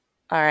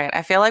All right.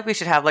 I feel like we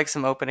should have like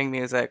some opening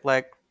music,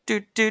 like do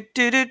do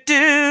do do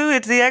do.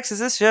 It's the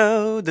Exorcist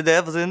show. The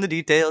devil's in the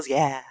details.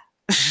 Yeah.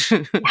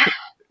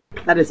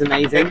 That is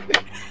amazing.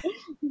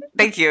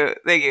 Thank you.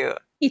 Thank you.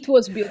 It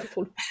was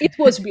beautiful. It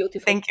was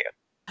beautiful. Thank you.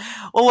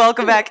 Well,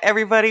 welcome back,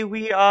 everybody.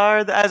 We are,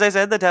 as I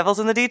said, the devil's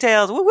in the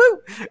details. Woo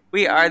woo.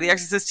 We are the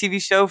Exorcist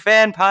TV show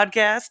fan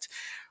podcast,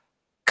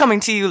 coming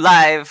to you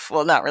live.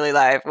 Well, not really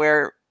live.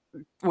 We're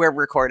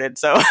recorded,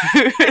 so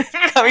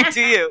coming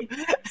to you.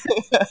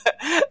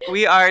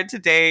 We are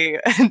today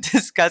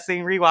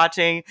discussing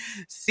rewatching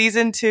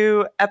season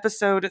 2,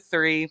 episode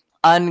 3,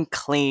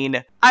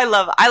 Unclean. I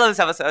love this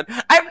episode.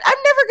 I'm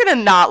never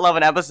gonna not love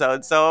an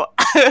episode, so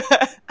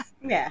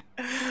Yeah.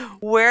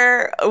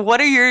 what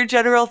are your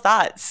general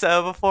thoughts?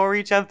 So before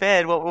we jump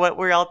in, what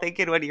were y'all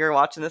thinking when you were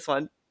watching this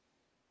one?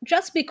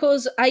 Just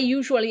because I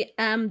usually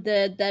am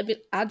the devil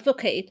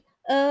advocate,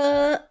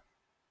 I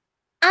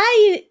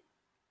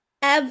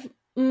have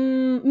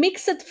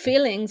mixed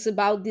feelings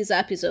about this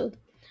episode.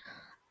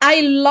 I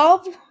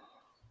love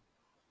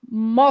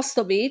most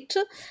of it,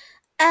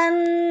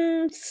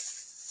 and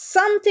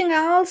something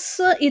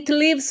else, it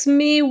leaves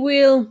me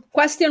with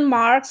question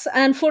marks,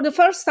 and for the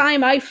first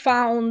time I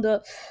found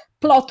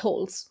plot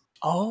holes.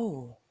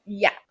 Oh,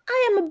 Yeah,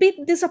 I am a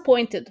bit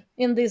disappointed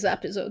in this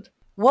episode.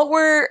 what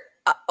were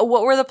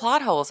the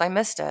plot holes? I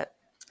missed it.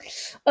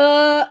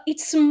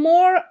 It's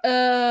more,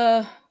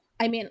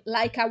 I mean,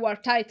 like our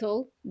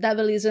title,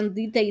 Devil is in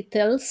the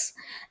Details.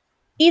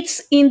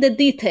 It's in the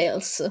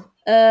details.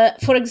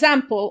 For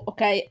example,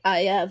 okay,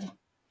 I have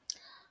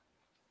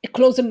a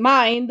closed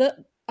mind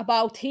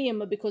about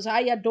him because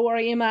I adore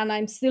him and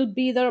I'm still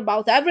bitter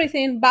about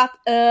everything. But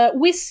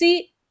we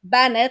see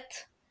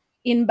Bennett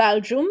in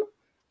Belgium,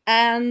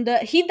 and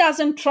he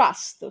doesn't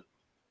trust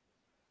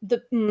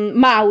the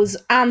mouse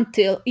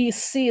until he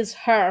sees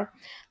her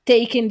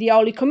taking the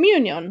Holy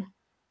Communion.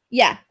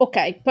 Yeah,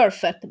 okay,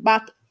 perfect.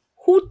 But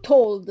who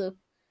told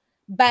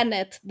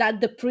Bennett that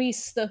the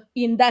priest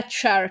in that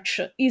church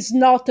is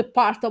not a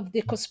part of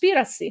the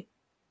conspiracy?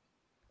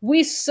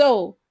 We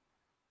saw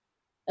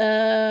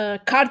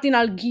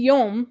Cardinal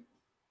Guillaume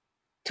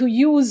to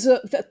use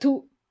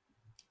to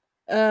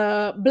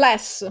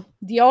bless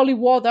the holy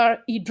water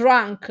he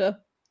drank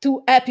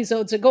 2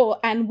 episodes ago,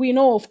 and we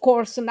know, of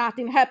course,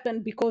 nothing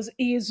happened because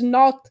he is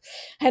not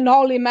an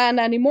holy man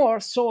anymore.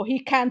 So he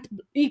can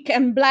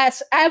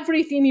bless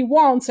everything he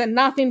wants, and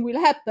nothing will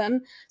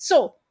happen.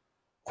 So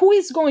who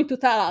is going to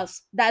tell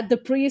us that the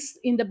priest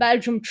in the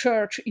Belgium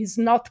church is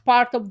not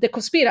part of the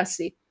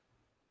conspiracy?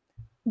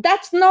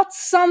 That's not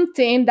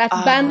something that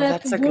Oh, Bennett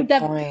that's a would good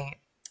have point.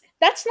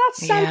 that's not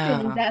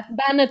something Yeah. that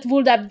Bennett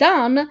would have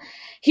done.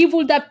 He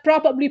would have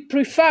probably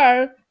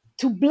preferred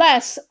to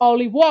bless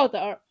holy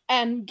water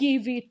and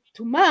give it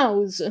to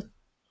Mouse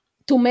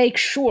to make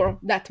sure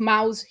that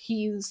Mouse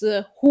is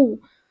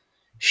who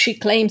she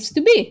claims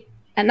to be,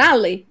 an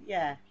ally.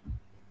 Yeah.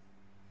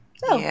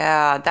 So,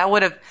 Yeah, that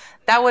would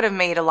have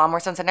made a lot more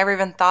sense. I never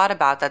even thought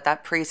about that.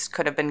 That priest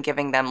could have been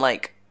giving them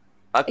like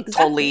a exactly.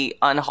 totally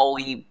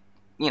unholy,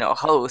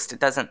 host. It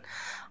doesn't.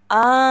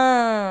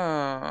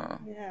 Ah.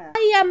 Yeah.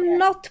 I am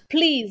not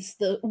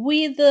pleased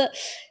with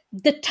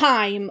the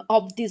time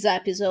of this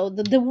episode.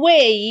 The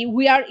way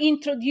we are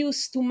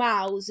introduced to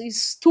Mouse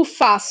is too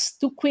fast,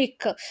 too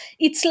quick.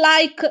 It's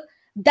like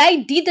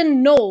they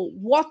didn't know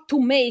what to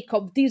make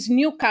of this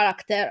new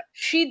character.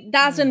 She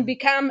doesn't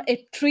become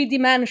a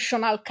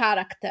three-dimensional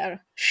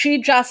character.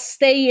 She just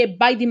stay a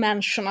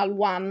bi-dimensional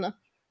one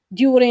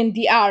during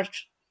the arc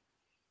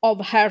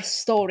of her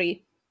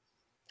story.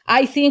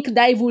 I think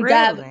they would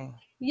have Really?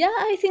 yeah,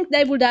 I think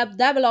they would have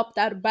developed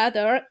her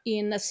better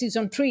in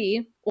season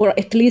 3, or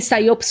at least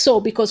I hope so,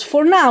 because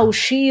for now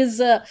she's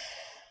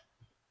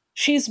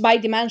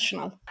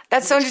bi-dimensional.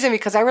 That's so interesting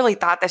because I really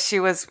thought that she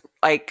was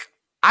like,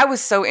 I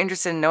was so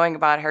interested in knowing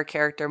about her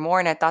character more,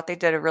 and I thought they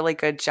did a really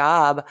good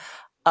job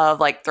of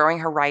like throwing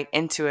her right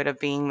into it, of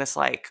being this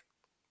like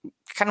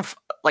kind of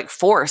like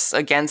force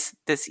against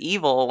this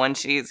evil when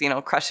she's,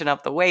 crushing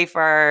up the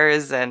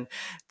wafers and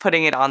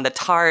putting it on the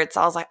tarts.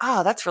 I was like,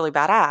 oh, that's really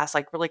badass,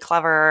 like really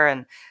clever.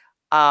 And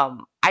I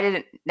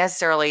didn't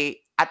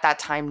necessarily at that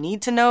time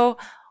need to know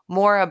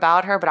more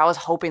about her, but I was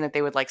hoping that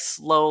they would like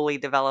slowly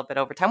develop it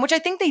over time, which I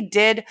think they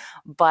did,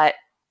 but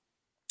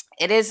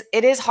it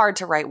is hard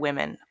to write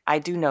women. I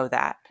do know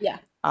that. Yeah,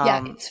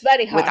 yeah, it's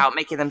very hard. Without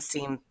making them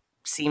seem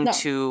No,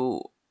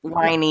 too no,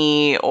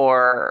 whiny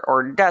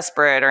or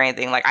desperate or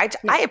anything. Like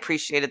no. I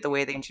appreciated the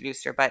way they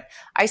introduced her, but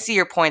I see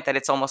your point that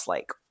it's almost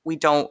like we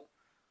don't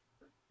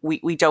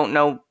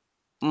know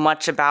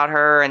much about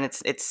her, and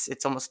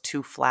it's almost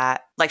too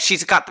flat. Like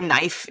she's got the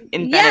knife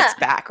in Yeah, Bennett's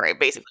back, right?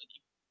 Basically,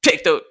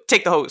 take the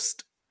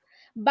host.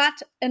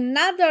 but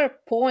another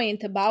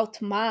point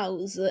about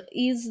Mouse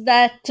is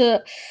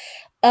that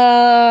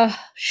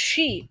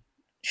she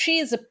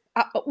is a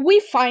we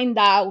find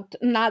out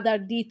another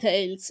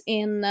details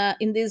in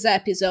this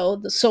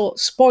episode. So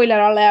spoiler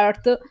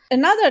alert.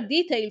 Another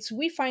details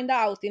we find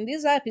out in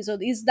this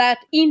episode is that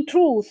in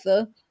truth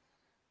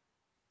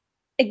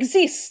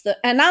exists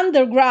an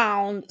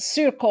underground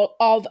circle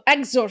of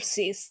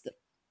exorcists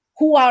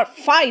who are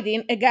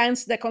fighting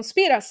against the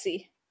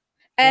conspiracy.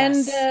 And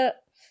Yes.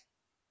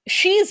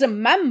 she is a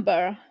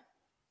member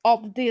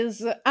of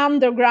this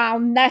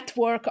underground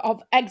network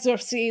of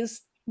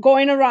exorcists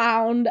going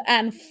around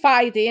and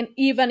fighting,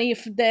 even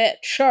if the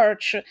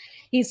church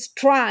is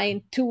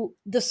trying to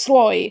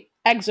destroy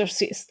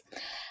exorcists.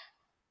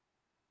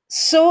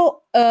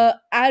 So,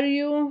 are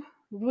you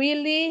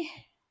really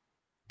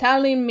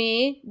telling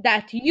me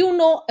that you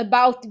know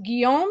about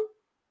Guillaume?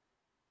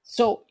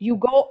 So you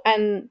go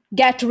and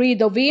get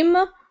rid of him,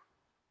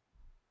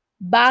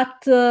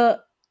 but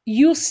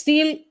you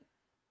still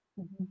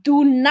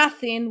do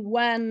nothing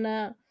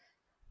when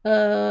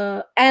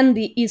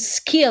Andy is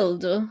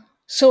killed.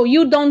 So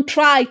you don't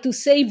try to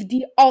save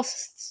the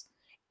hosts,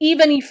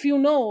 even if you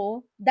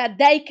know that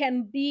they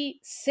can be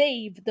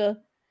saved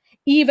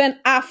even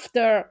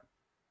after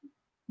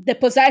the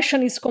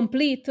possession is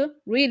complete.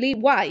 Really?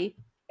 Why?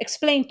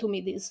 Explain to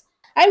me this.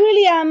 I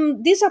really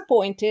am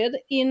disappointed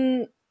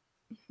in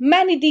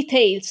many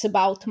details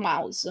about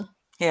Mouse.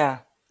 Yeah.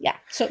 Yeah,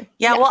 so,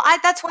 Yeah, yeah, well,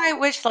 that's why I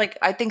wish, like,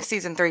 I think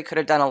season 3 could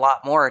have done a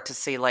lot more to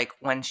see, like,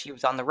 when she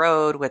was on the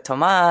road with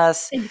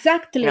Tomas,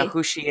 exactly.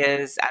 who she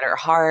is at her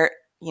heart,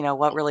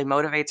 what really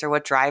motivates her,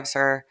 what drives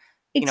her,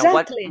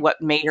 Exactly.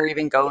 what made her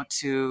even go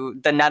to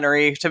the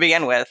nunnery to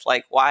begin with,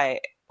 like, why,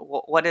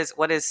 what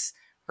is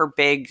her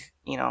big,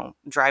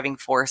 driving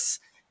force.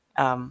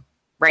 Um,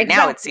 right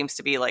now, it Exactly. seems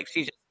to be like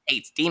she just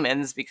hates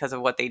demons because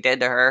of what they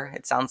did to her.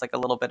 It sounds like a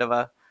little bit of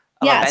a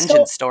Yeah,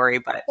 vengeance story,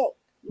 but so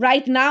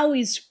right now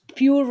is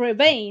pure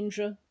revenge.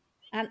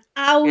 And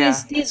how yeah,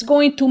 is this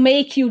going to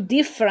make you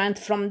different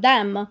from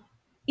them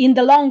in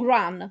the long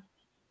run?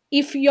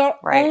 If your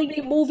right,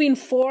 only moving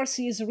force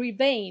is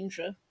revenge,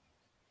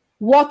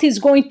 what is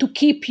going to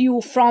keep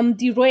you from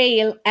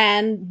derail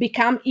and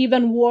become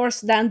even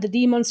worse than the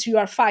demons you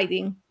are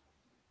fighting?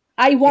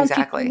 I wanted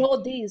to exactly.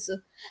 know this.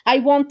 I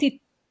wanted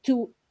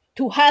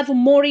to have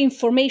more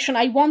information.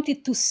 I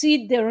wanted to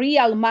see the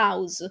real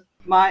Mouse.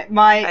 My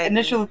I agree.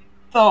 initial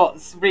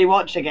thoughts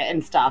rewatching it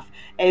and stuff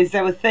is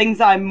there were things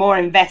I'm more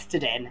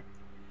invested in,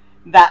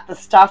 that the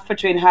stuff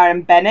between her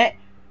and Bennett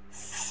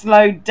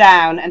slowed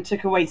down and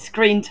took away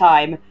screen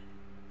time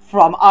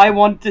from I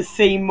want to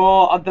see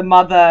more of the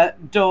mother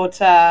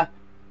daughter,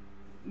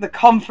 the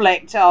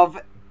conflict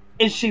of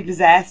is she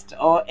possessed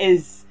or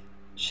is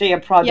she a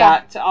Yeah,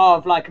 product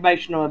of like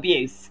emotional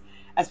abuse,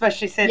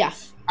 especially yeah,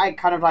 since I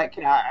kind of like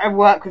I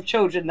work with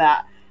children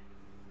that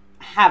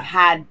have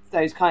had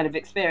those kind of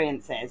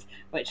experiences,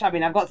 which I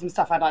mean I've got some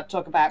stuff I'd like to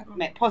talk about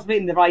possibly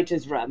in the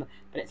writer's room,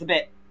 but it's a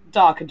bit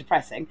dark and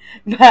depressing.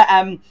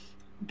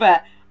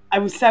 But I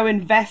was so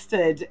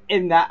invested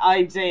in that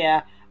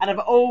idea, and I've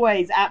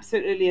always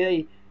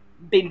absolutely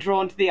been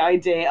drawn to the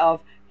idea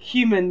of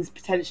humans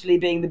potentially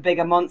being the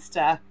bigger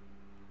monster.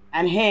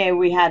 And here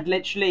we had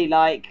literally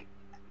like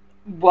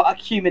what a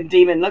human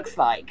demon looks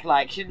like.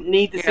 Like, you didn't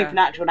need the Yeah.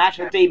 supernatural,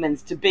 natural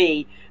demons to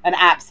be an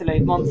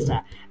absolute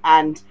monster.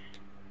 And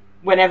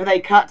whenever they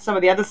cut some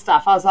of the other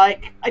stuff, I was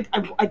like,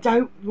 I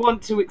don't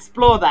want to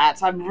explore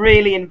that. I'm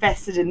really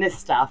invested in this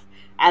stuff.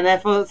 And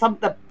therefore,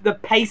 the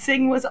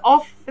pacing was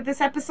off for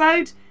this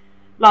episode.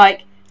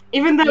 Like,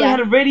 even though we yeah, had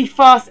a really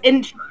fast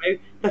intro,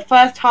 the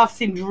first half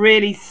seemed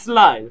really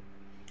slow.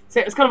 So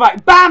it was kind of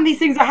like, bam, these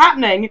things are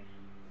happening,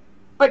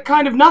 but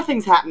kind of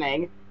nothing's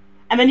happening.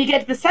 And then you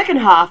get to the second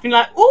half, and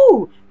you're like,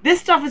 ooh,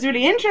 this stuff is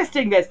really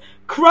interesting. There's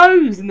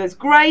crows, and there's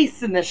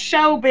Grace, and there's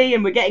Shelby,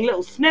 and we're getting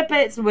little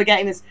snippets, and we're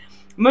getting this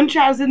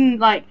Munchausen,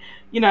 like,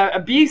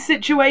 abuse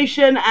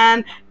situation.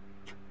 And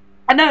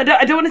I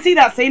don't want to see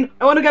that scene.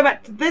 I want to go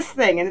back to this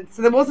thing. And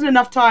so there wasn't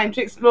enough time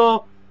to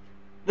explore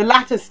the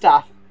latter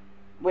stuff,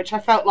 which I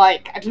felt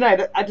like, I don't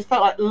know, I just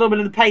felt like a little bit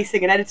of the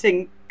pacing and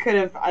editing could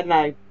have, I don't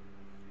know,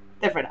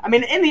 different. I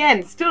mean, in the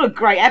end, still a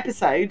great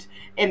episode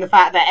in the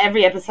fact that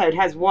every episode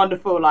has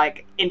wonderful,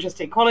 like,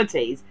 interesting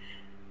qualities.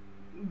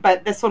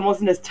 But this one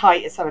wasn't as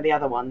tight as some of the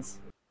other ones.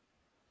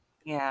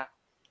 Yeah.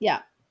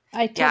 yeah.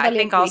 I Yeah, I totally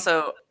think agree.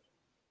 also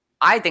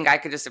I think I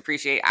could just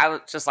appreciate I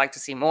would just like to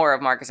see more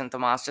of Marcus and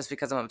Tomas just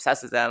because I'm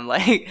obsessed with them.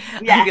 Like I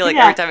Yeah, feel like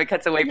every yeah. time it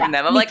cuts away Yeah, from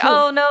them, I'm me like, too.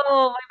 "Oh no,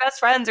 my best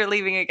friends are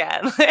leaving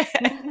again."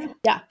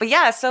 Yeah, But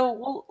yeah,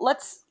 so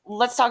let's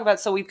talk about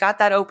so we've got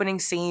that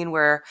opening scene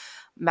where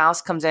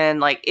Mouse comes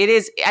in. Like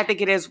I think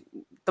it is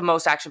the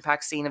most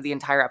action-packed scene of the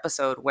entire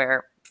episode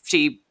where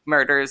she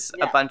murders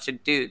a Yeah. bunch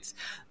of dudes.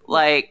 Yeah.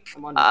 Like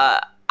Wonderful.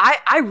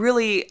 I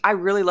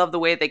really love the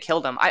way they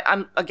killed him.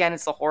 I'm again,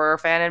 it's the horror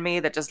fan in me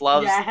that just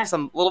loves Yeah.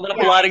 some little bit of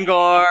Yeah. blood and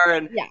gore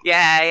and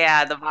yeah,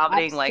 yeah, the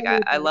vomiting. Like I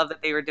absolutely. love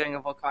that they were doing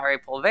a Volcare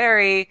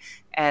Pulveri,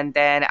 and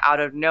then out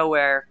of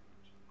nowhere,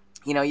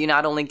 you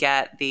not only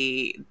get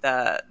the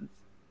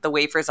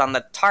wafers on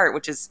the tart,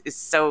 which is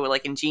so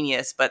like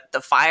ingenious, but the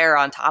fire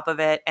on top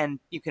of it, and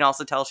you can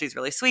also tell she's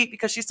really sweet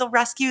because she still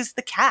rescues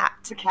the cat.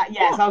 The cat,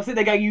 yes. Yeah, I was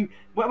sitting there going,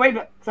 wait a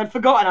minute, because I'd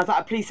forgotten. I was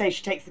like, please say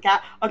she takes the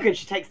cat. Oh, good,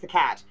 she takes the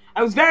cat.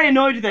 I was very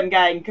annoyed with them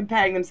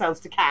comparing themselves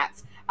to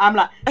cats. I'm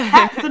like,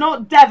 cats are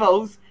not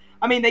devils.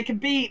 I mean, they can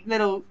be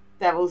little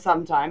devils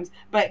sometimes,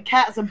 but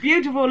cats are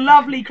beautiful,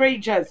 lovely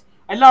creatures.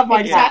 I love my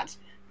Yeah. Exact, cat.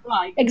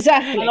 Like, I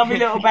exactly. love my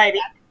little baby.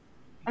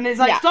 And it's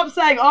like, Yeah, stop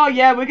saying, oh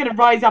yeah, we're going to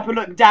rise up and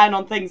look down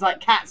on things like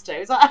cats do.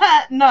 It's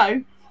like,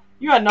 no,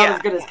 you are not as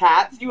Yeah. good as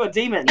cats. You are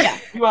demons. yeah,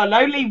 You are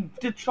lonely,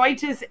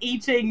 detritus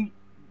eating,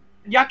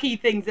 yucky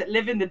things that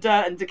live in the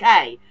dirt and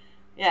decay.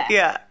 Yeah.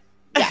 Yeah.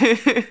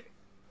 yeah,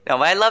 No,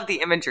 but I love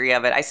the imagery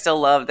of it. I still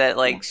love that yeah,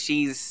 like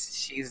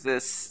she's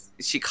this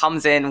she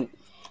comes in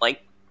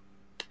like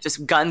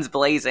just guns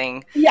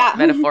blazing, yeah,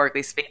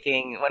 metaphorically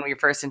speaking, when we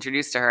first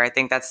introduced to her. I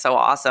think that's so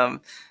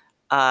awesome.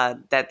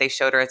 That they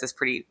showed her as this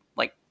pretty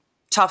like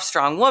tough,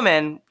 strong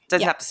woman,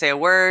 doesn't yeah. have to say a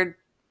word,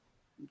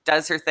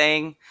 does her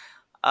thing,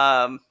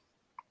 um,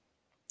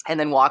 and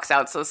then walks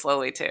out so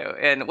slowly too.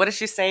 And what does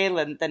she say?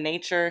 The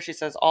nature, she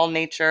says, all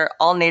nature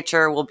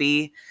will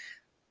be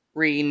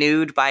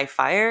renewed by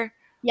fire.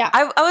 Yeah.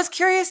 I was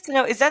curious to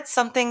know, is that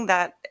something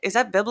that is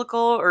that biblical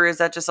or is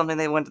that just something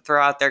they wanted to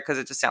throw out there because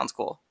it just sounds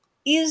cool?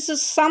 Is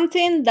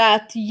something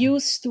that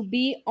used to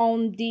be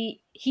on the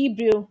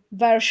Hebrew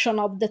version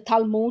of the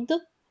Talmud,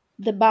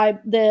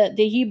 the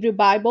Hebrew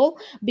Bible,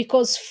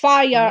 because Hmm.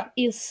 fire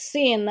is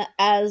seen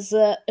as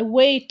a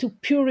way to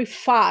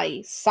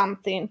purify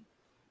something,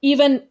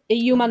 even a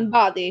human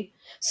body.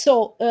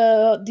 So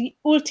the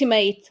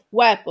ultimate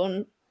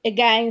weapon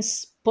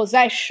against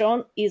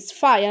possession is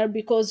fire,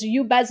 because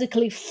you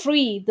basically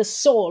free the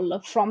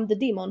soul from the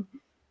demon.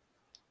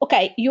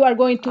 Okay, you are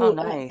going Oh, to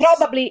nice.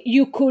 probably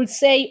you could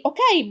say,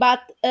 okay, but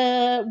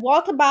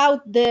what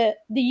about the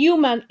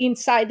human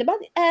inside the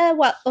body?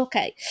 Well,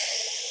 okay,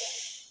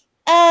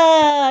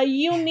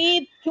 you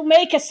need to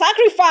make a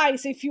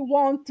sacrifice if you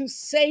want to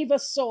save a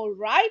soul,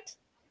 right?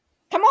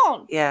 Come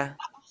on. Yeah.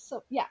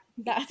 So yeah,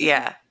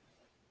 Yeah.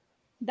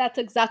 that's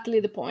exactly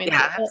the point.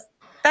 Yeah.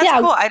 That's Yeah,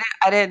 cool. I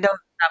didn't know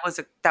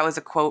that was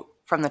a quote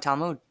from the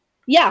Talmud.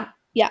 yeah,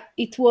 yeah,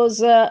 it was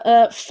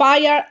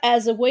fire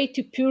as a way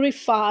to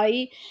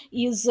purify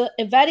is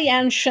a very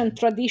ancient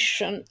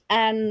tradition,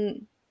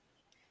 and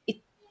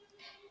it,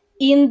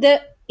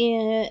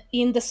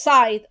 in the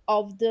side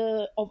of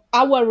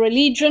our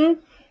religion,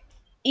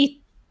 it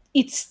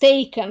it's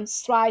taken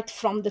straight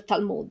from the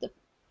Talmud.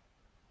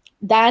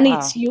 Then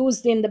it's Wow.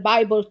 used in the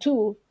Bible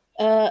too.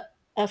 uh,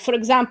 for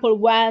example,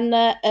 when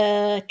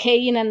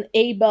Cain and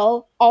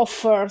Abel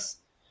offers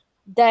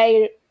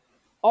their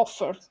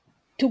offer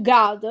to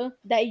God,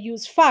 they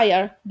use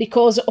fire,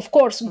 because of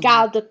course Hmm.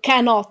 God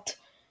cannot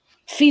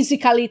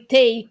physically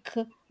take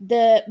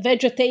the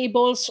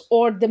vegetables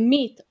or the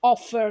meat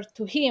offered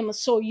to him,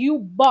 so you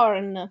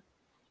burn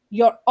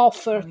your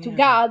offer Oh to yeah.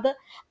 God,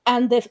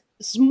 and the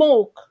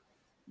smoke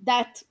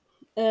that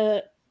uh,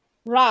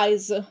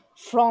 rise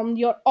from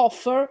your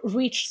offer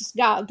reaches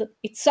God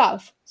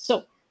itself.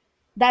 So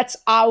that's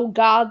how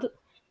God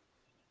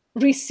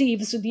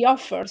receives the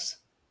offers,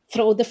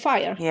 through the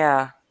fire.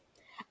 Yeah.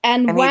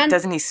 And And he when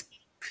doesn't he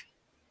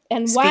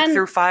and speak when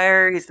through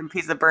fire?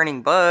 He's the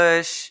burning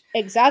bush.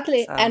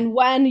 exactly, So and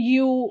when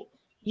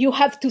you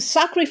have to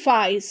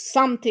sacrifice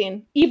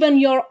something, even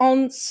your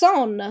own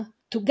son,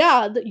 to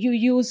God, you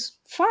use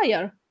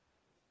fire.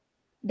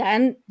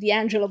 Then the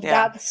angel of yeah.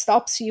 God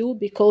stops you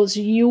because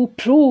you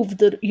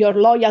proved your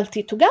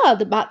loyalty to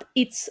God. But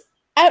it's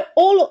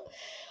all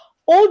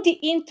the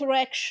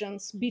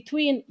interactions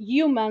between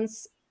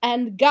humans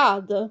and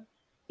God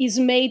is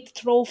made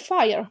through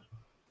fire.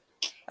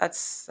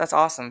 That's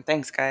awesome.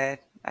 Thanks, guy.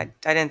 I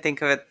didn't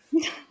think of it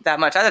that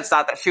much. I just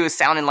thought that she was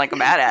sounding like a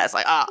badass.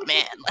 Like, oh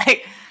man,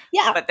 like.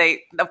 Yeah, But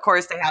they, of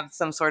course, they have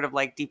some sort of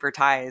like deeper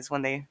ties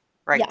when they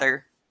write yeah.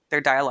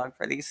 their dialogue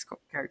for these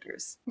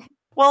characters.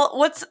 Well,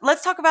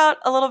 let's talk about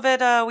a little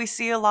bit. We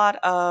see a lot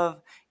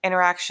of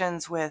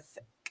interactions with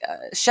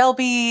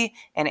Shelby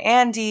and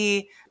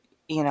Andy.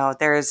 You know,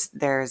 there's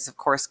of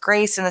course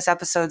Grace in this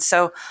episode.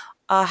 So,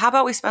 how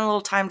about we spend a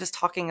little time just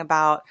talking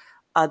about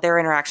their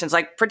interactions,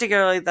 like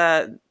particularly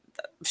the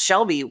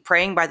Shelby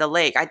praying by the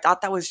lake. I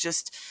thought that was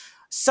just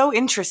so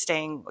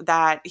interesting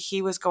that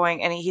he was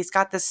going and he's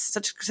got this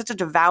such a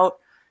devout,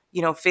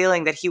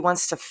 feeling that he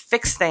wants to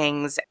fix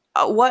things.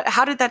 What?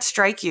 How did that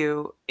strike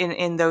you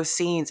in those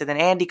scenes? And then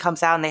Andy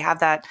comes out and they have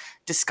that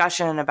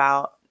discussion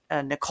about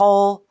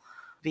Nicole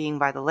being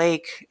by the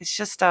lake. It's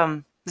just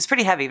it's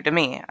pretty heavy to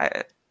me.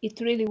 It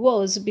really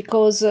was,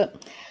 because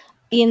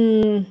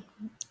in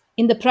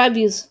in the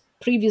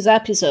previous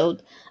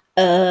episode,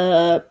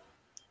 uh,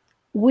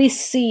 we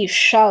see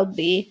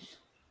Shelby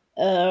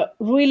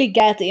really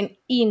getting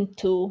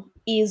into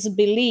his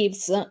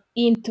beliefs,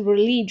 into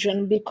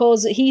religion,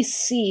 because he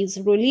sees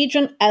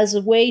religion as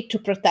a way to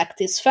protect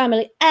his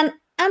family. And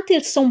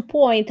until some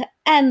point,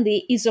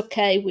 Andy is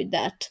okay with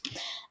that.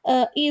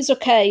 He's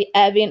okay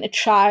having a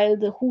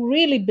child who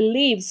really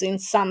believes in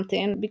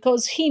something,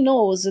 because he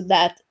knows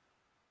that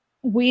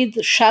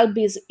with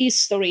Shelby's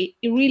history,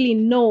 he really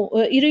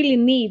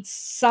needs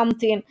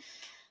something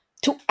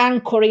to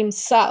anchor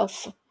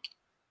himself.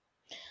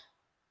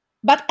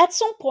 But at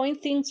some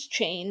point, things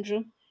change.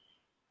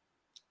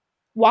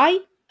 Why?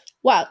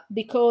 Well,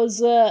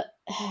 because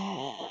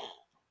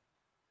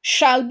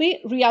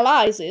Shelby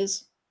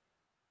realizes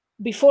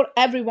before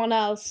everyone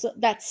else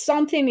that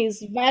something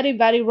is very,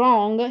 very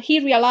wrong. He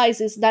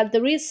realizes that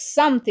there is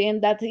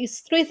something that is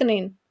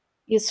threatening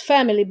his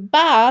family,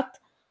 but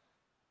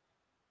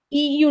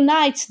he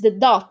unites the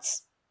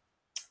dots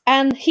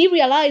and he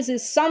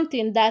realizes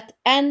something that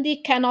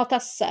Andy cannot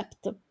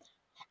accept.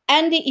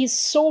 Andy is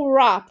so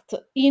wrapped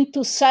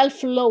into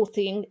self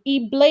loathing,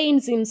 he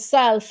blames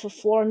himself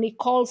for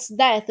Nicole's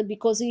death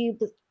because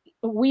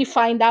we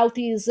find out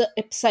he's a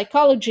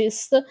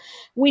psychologist.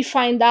 We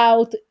find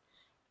out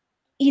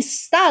he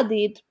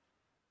studied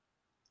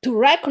to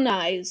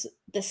recognize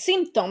the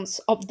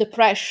symptoms of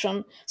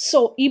depression.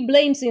 So he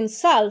blames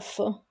himself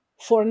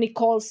for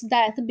Nicole's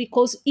death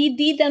because he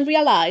didn't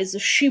realize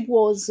she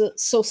was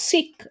so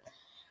sick.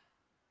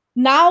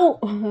 Now,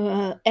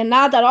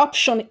 another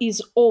option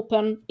is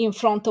open in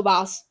front of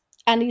us,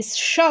 and it's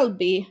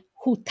Shelby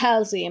who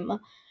tells him,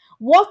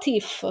 what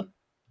if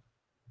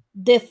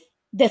the,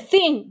 the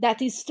thing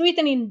that is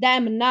threatening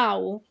them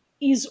now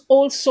is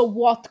also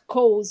what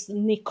caused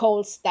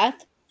Nicole's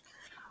death?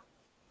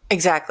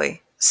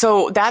 Exactly.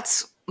 So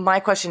that's my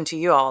question to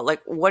you all.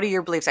 Like, what are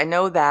your beliefs? I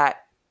know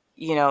that,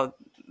 you know,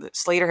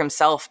 Slater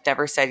himself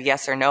never said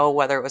yes or no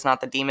whether it was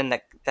not the demon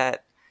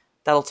that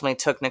ultimately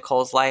took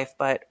Nicole's life.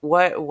 But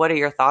what are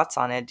your thoughts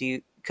on it? Do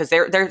you, because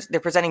they're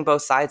presenting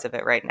both sides of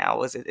it right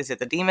now. Is it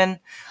the demon,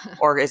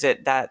 or is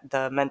it that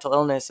the mental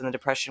illness and the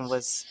depression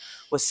was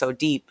so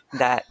deep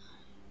that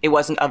it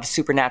wasn't of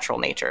supernatural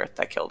nature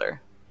that killed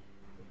her?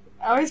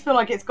 I always feel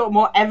like it's got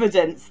more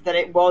evidence that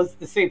it was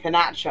the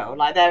supernatural.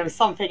 Like there was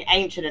something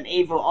ancient and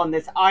evil on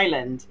this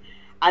island,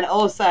 and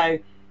also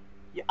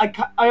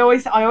I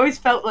always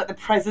felt like the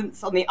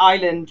presence on the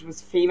island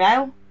was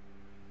female,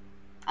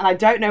 and I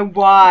don't know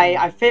why.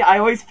 I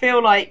always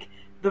feel like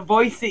the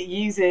voice it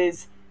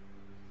uses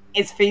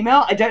is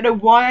female. I don't know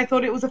why I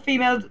thought it was a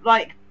female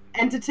like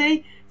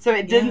entity. So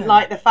it didn't Yeah.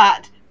 like the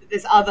fact that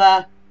this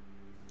other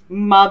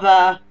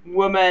mother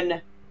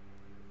woman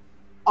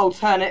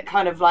alternate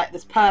kind of like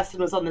this person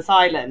was on this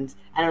island,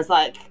 and it was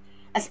like,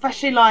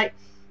 especially like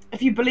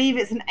if you believe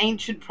it's an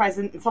ancient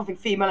present and something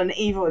female and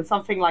evil and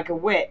something like a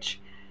witch,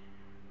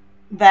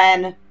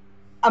 then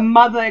a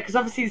mother, because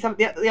obviously some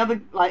the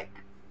other like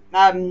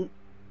um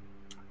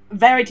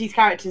Verity's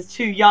character is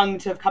too young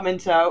to have come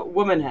into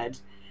womanhood,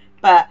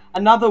 but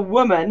another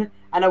woman,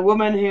 and a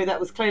woman who that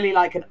was clearly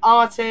like an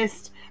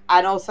artist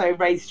and also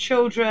raised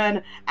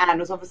children and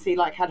was obviously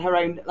like had her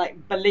own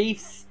like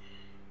beliefs,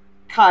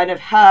 kind of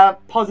her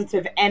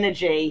positive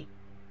energy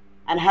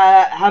and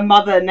her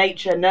mother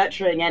nature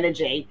nurturing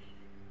energy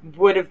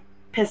would have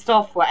pissed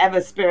off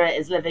whatever spirit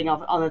is living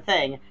on the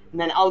thing,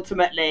 and then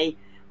ultimately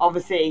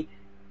obviously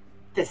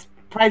this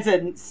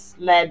presence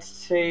led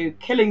to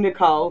killing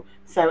Nicole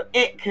so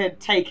it could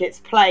take its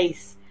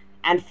place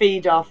and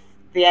feed off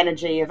the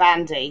energy of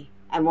Andy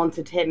and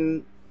wanted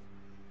him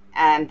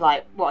and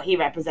like what he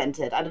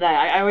represented. I don't know.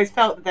 I always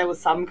felt that there was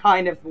some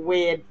kind of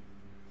weird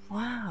Yeah,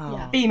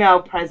 Wow.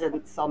 female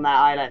presence on that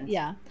island.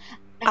 yeah,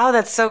 Oh,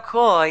 that's so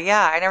cool.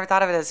 Yeah, I never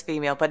thought of it as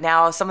female, but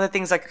now some of the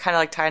things like kind of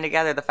like tying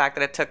together the fact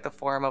that it took the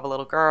form of a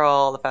little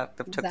girl, the fact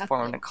that it took the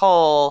form of exactly.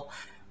 Nicole.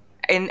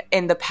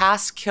 In the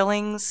past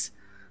killings,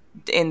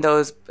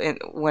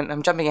 when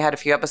I'm jumping ahead a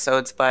few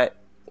episodes, but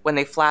when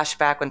they flash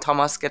back when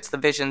Thomas gets the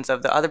visions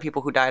of the other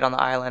people who died on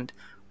the island,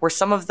 were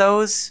some of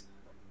those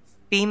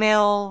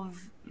female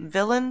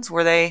villains?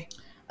 Were they?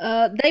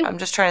 They I'm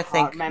just trying to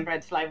Can't think. remember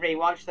until I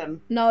rewatched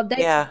them. no,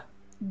 Yeah,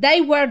 they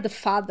were the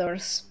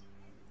fathers.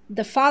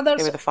 The they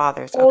fathers were the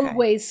fathers. Okay.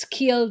 always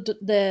killed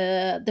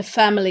the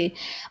family,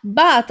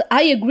 but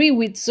I agree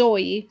with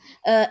Zoe.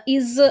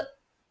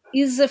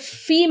 Is a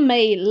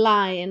female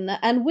line,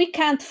 and we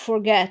can't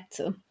forget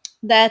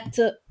that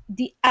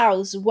the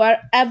house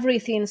where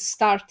everything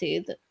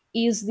started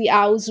is the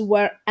house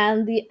where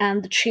Andy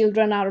and the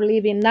children are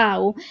living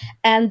now,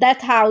 and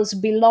that house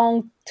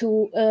belonged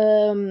to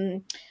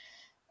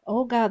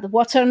oh God,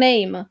 what's her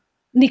name?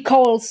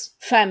 Nicole's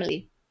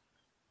family.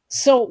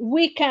 So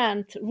we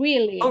can't Oh,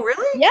 really,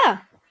 really?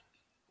 yeah,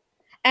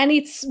 and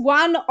it's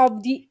one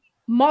of the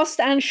most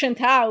ancient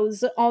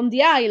house on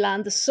the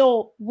island,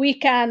 so we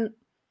can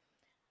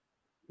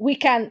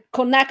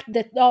connect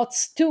the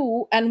dots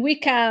too, and we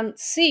can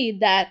see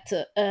that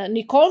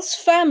Nicole's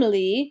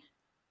family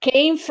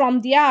came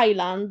from the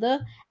island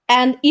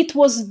and it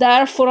was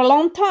there for a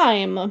long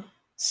time.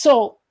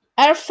 So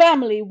her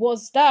family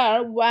was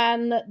there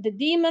when the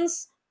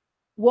demons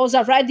was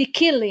already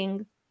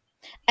killing,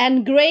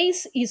 and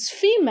Grace is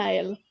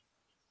female.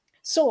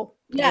 So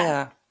yeah,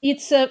 Yeah.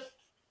 it's a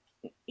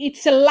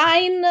it's a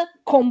line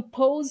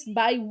composed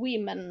by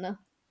women,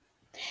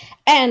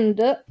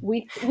 and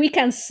we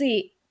can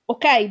see,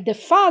 okay, the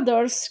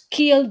fathers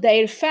kill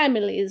their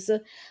families,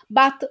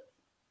 but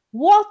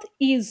what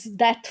is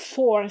that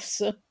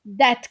force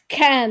that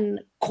can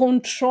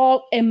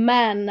control a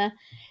man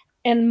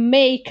and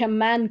make a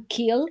man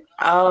kill?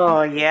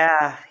 Oh,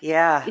 yeah.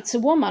 Yeah. It's a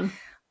woman.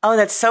 Oh,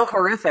 that's so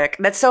horrific.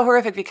 That's so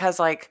horrific because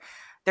like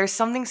there's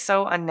something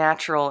so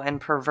unnatural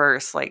and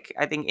perverse, like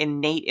I think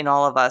innate in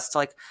all of us to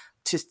like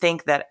to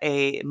think that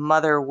a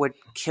mother would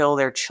kill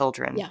their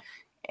children. Yeah.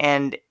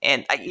 And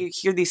you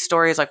hear these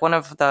stories, like one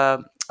of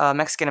the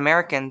Mexican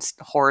Americans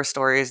horror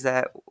stories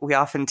that we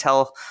often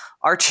tell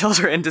our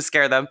children to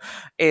scare them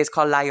is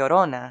called La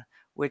Llorona,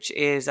 which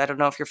is, I don't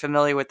know if you're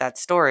familiar with that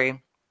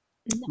story,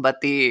 No. but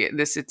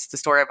it's the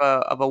story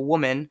of a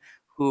woman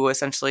who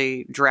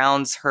essentially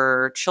drowns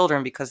her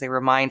children because they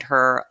remind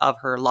her of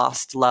her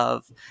lost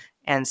love.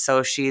 And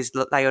so she's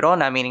La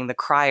Llorona, meaning the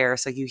crier.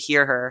 So you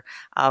hear her.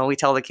 We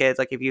tell the kids,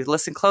 like, if you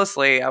listen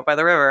closely out by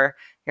the river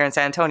here in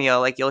San Antonio,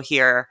 like, you'll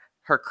hear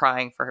her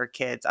crying for her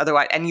kids.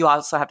 Otherwise, and you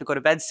also have to go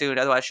to bed soon.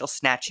 Otherwise, she'll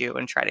snatch you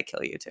and try to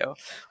kill you too.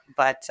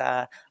 But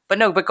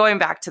no. But going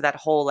back to that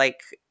whole, like,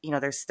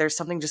 there's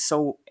something just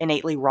so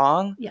innately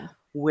wrong Yeah.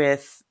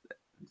 with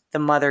the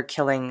mother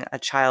killing a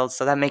child.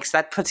 So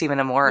that puts even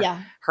a more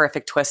Yeah.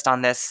 horrific twist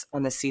on this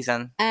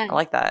season. I And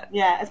like that.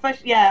 Yeah,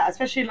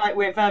 especially like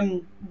with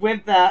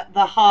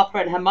the Harper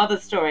and her mother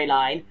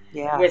storyline,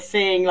 Yeah. we're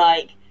seeing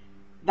like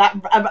that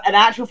an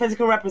actual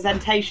physical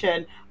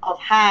representation of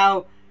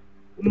how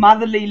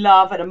motherly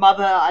love and a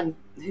mother and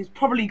who's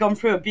probably gone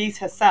through abuse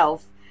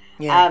herself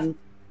Yeah. um,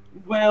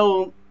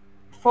 will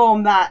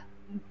form that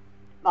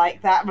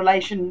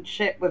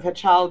relationship with her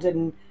child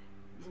and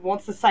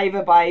wants to save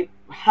her by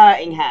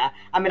hurting her.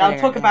 I mean, I'll Hurting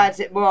her. talk Yeah. about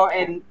it more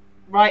in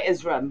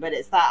writer's room, but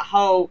it's that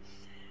whole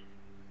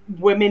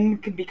women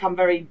can become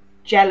very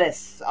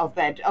jealous of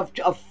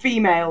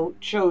female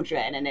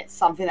children, and it's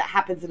something that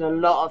happens in a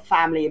lot of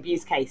family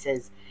abuse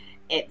cases.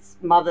 It's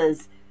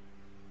mothers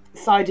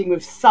siding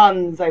with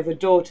sons over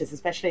daughters,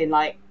 especially in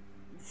like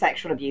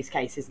sexual abuse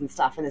cases and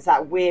stuff, and there's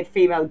that weird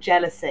female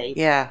jealousy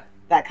Yeah.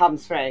 that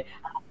comes through.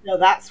 So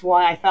that's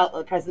why I felt that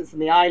the presence on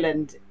the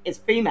island is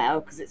female,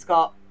 because it's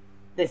got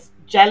this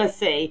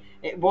jealousy.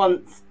 It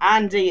wants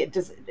Andy.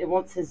 It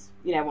wants his.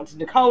 It wants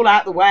Nicole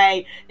out the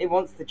way. It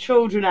wants the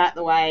children out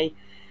the way.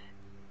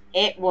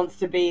 It wants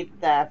to be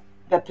the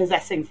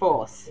possessing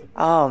force.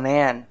 Oh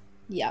man.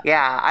 yeah.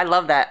 Yeah, I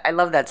love that. I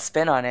love that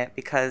spin on it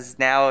because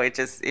now it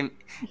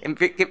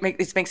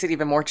makes it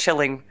even more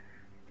chilling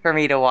for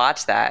me to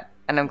watch that.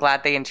 And I'm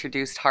glad they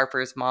introduced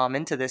Harper's mom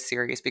into this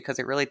series because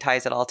it really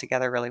ties it all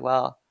together really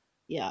well.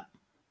 Yeah.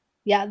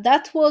 Yeah,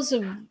 that was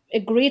a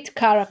great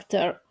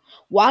character.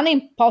 One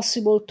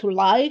impossible to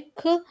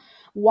like,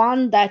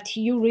 one that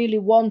you really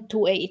want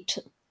to hate.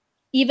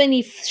 Even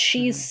if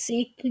she's Hmm.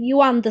 sick, you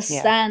Yeah.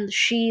 understand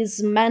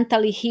she's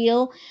mentally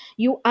ill.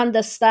 You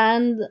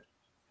understand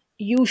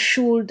you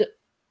should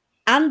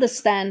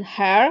understand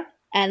her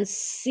and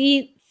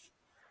see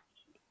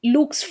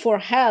looks for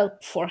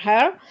help for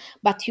her,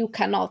 but you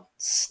cannot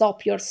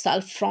stop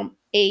yourself from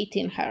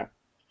hating her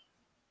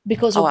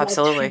because Oh, of what she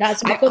absolutely.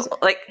 does. I Because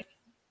like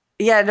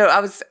Yeah, no, I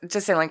was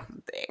just saying, like,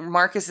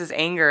 Marcus's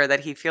anger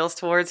that he feels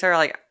towards her.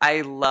 Like, I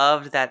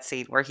loved that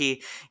scene where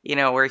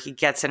where he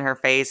gets in her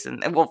face,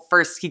 and well,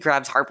 first he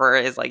grabs Harper,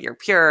 is like, "You're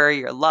pure,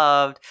 you're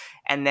loved,"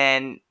 and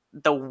then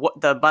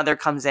the mother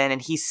comes in,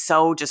 and he's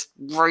so just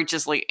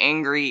righteously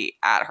angry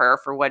at her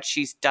for what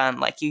she's done.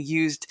 Like, you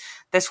used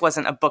this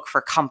wasn't a book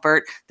for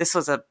comfort. This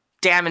was a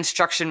damn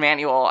instruction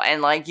manual,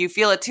 and like you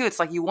feel it too. It's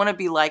like you want to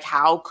be like,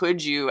 how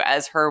could you,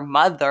 as her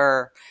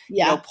mother,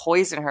 yeah,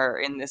 poison her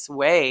in this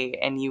way,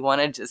 and you want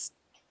to just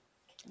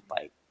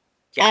like,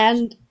 yeah,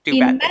 and do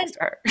bad things to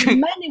her. in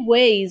many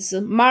ways,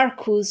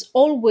 Marcus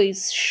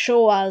always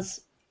show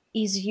us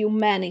his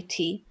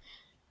humanity.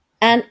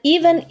 And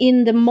even Mhm.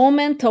 in the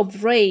moment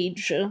of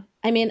rage,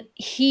 I mean,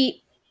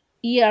 he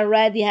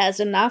already has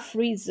enough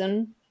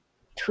reason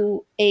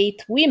to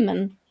hate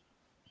women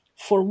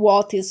for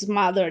what his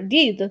mother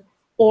did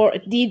or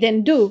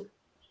didn't do,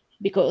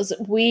 because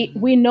we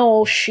Mhm.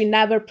 know she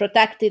never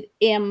protected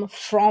him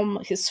from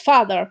his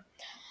father.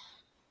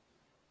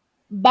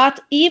 But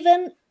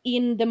even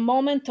in the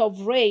moment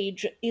of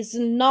rage is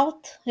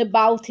not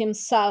about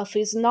himself,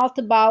 is not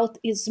about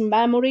his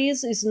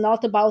memories, is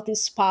not about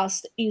his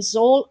past, is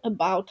all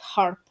about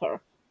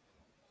Harper.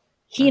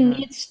 He Mhm.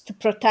 needs to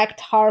protect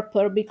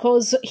Harper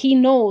because he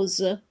knows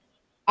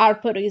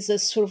Harper is a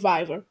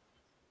survivor.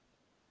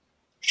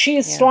 She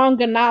is Yeah.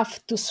 strong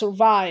enough to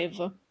survive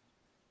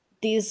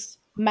this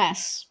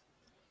mess.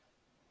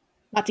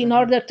 But in Mhm.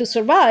 order to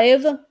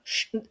survive,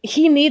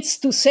 he needs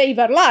to save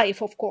her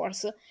life, of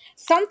course.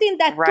 Something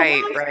that Right,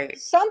 Thomas, right.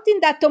 something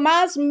that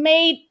Thomas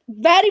made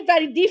very,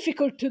 very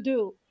difficult to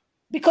do.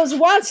 Because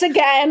once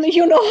again,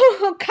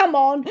 come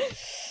on.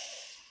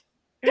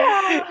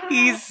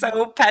 He's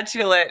so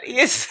petulant.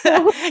 He's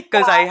So,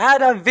 because I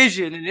had a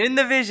vision, and in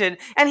the vision,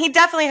 and he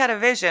definitely had a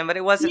vision, but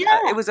it wasn't. It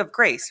yeah, was of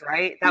Grace,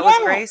 right? That was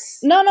yeah. Grace.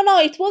 No, no, no.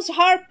 It was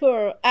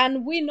Harper,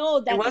 and we know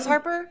It that was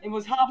Harper. It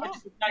was Harper, yeah,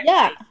 just with no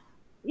yeah. face.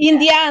 In Yeah.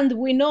 the end,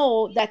 we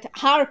know that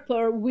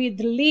Harper would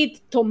lead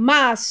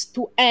Thomas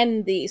to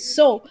Andy.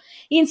 So,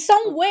 in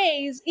some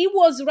ways, he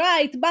was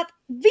right, but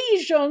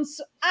visions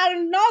are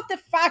not a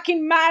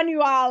fucking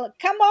manual.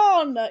 Come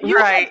on,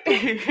 Right.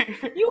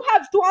 you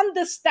have to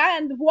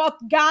understand what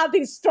God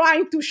is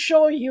trying to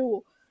show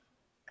you.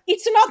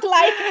 It's not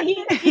like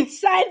it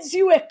sends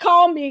you a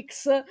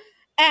comics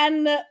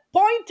and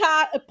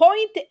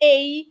point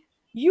A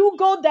You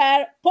go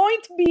there,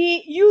 point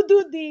B, you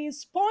do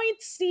this,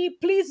 point C,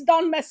 please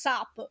don't mess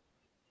up.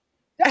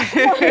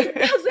 No, it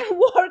doesn't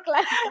work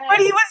like But that.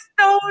 he was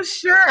so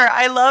sure.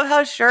 I love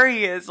how sure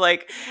he is.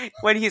 Like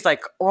when he's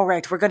like, "All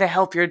right, we're gonna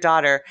help your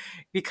daughter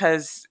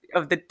because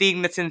of the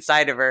thing that's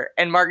inside of her,"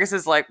 and Marcus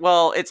is like,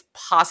 "Well, it's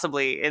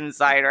possibly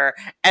inside her,"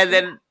 and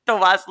Yeah, then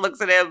Tomas looks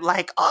at him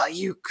like, "Oh,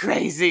 you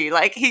crazy!"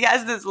 Like he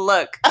has this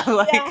look,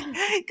 like yeah,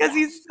 because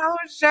he's so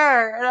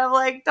sure, and I'm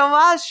like,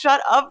 Tomas,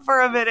 shut up for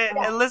a minute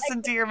Yeah. and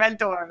listen to your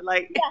mentor.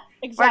 Like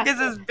yeah, Marcus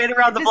exactly. has been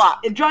around It the just block.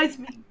 it drives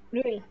me.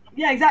 Really.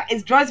 Yeah, exactly.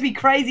 It drives me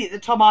crazy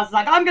that Thomas is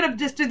like, I'm gonna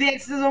just do the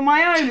exercises on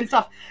my own and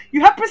stuff.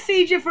 You have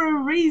procedure for a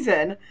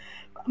reason.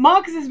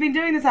 Marcus has been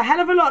doing this a hell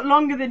of a lot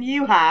longer than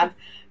you have.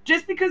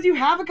 Just because you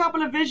have a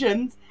couple of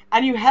visions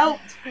and you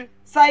helped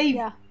save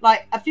Yeah,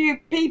 like a few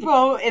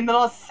people in the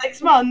last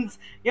 6 months,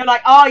 you're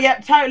like, oh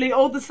yep, totally,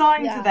 all the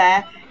signs are yeah.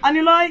 there, and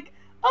you're like,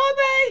 are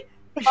they?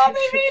 Are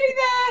they really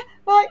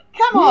there? Like,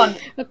 come on.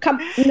 Come,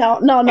 no,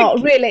 no, no,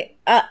 really.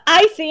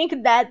 I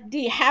think that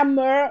the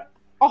hammer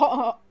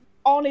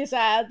on his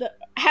head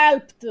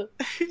helped to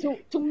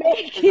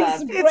make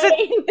his It's a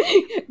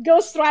brain go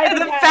straight And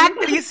the again. fact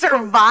that he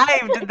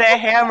survived the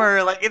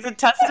hammer, like, it's a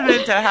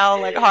testament to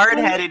how like hard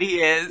headed he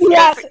is. Because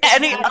Yes,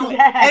 exactly.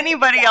 Yeah.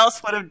 anybody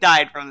else would have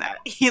died from that.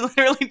 He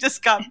literally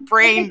just got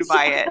brained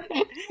by it,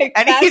 and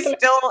he Exactly.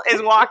 still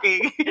is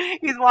walking.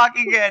 He's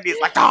walking in. He's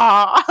like,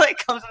 ah,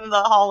 like comes into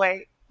the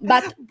hallway,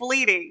 But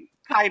bleeding,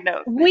 kind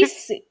of. we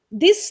see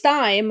this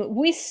time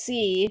we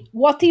see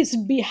what is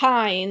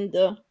behind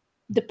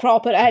the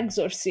proper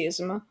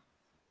exorcism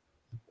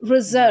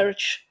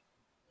research.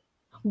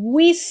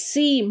 We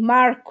see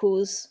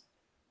Marcus,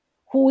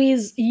 who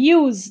is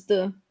used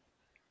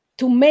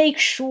to make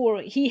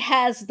sure he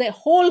has the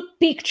whole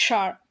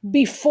picture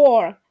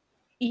before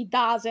he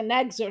does an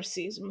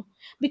exorcism,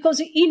 because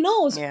he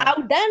knows Yeah. how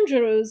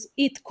dangerous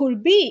it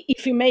could be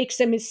if he makes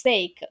a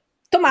mistake.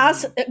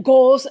 Thomas Mhm.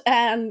 goes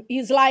and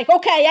is like,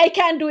 okay, I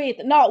can do it.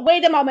 No,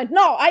 wait a moment.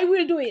 No, I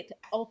will do it.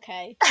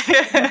 Okay.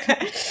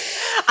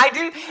 I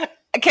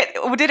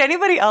do. Did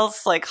anybody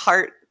else like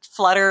heart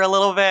flutter a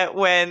little bit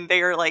when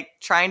they were like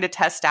trying to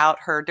test out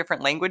her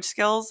different language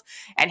skills?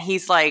 And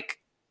he's like,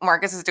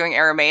 Marcus is doing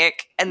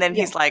Aramaic, and then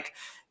Yeah.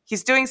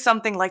 he's doing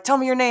something like, "Tell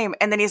me your name,"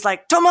 and then he's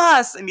like,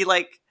 "Tomas," and he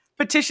like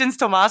petitions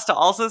Tomas to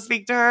also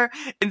speak to her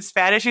in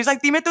Spanish. He's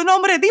like, dime tu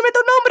nombre,"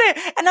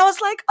 and I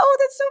was like, "Oh,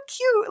 that's so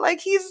cute." Like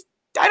he's.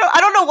 I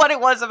don't know what it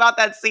was about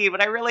that scene,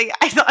 but I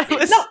thought it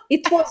was No,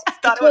 it was I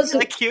thought it it was was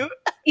really cute.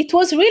 it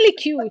was really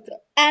cute,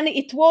 and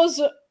it was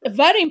a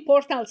very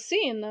important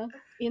scene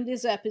in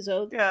this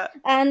episode. Yeah.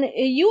 And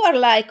you are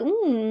like,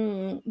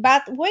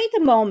 but wait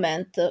a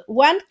moment.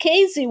 When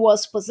Casey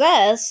was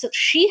possessed,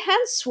 she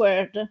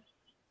answered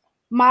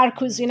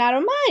Marcus in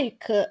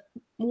Aramaic.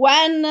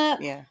 When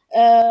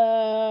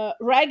Yeah.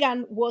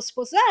 Reagan was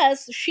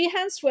possessed, she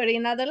answered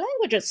in other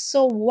languages.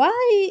 So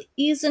why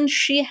isn't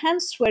she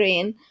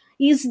answering?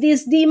 Is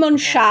this demon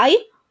Yeah. shy?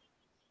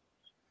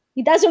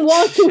 He doesn't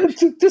want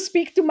to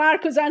speak to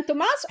Marcus and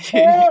Thomas,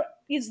 or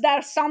is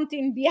there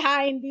something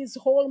behind this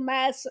whole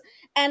mess?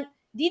 And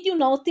did you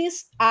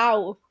notice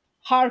how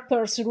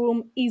Harper's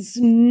room is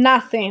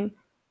nothing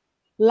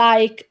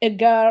like a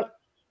girl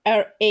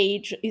her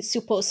age is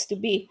supposed to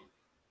be?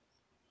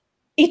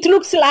 It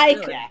looks like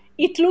Really? Yeah.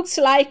 it looks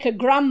like a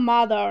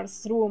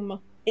grandmother's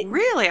room.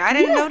 Really? I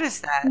didn't Yeah, notice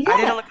that. I yeah,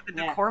 didn't look at the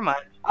Yeah. decor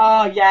much.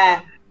 Oh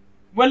yeah.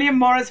 William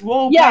Morris yeah,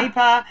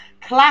 wallpaper,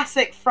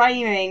 classic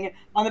framing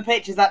on the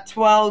pictures, that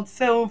twirled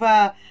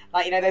silver,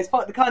 like, you know, those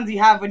the kinds you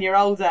have when you're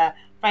older,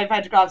 frame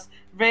photographs,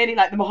 really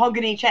like the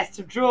mahogany chest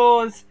of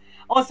drawers.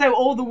 Also,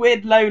 all the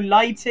weird low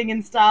lighting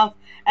and stuff.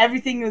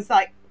 Everything was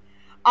like,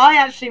 I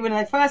actually, when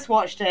I first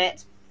watched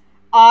it,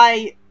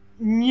 I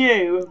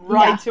knew yeah,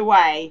 right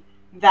away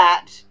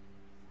that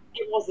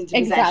it wasn't a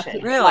exactly.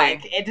 possession. Really?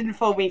 Like, it didn't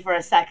fool me for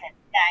a second.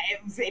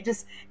 Yeah,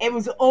 it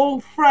was all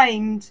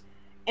framed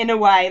in a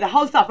way. The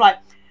whole stuff, like,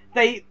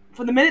 they,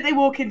 from the minute they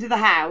walk into the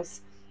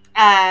house,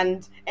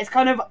 and it's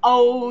kind of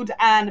old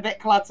and a bit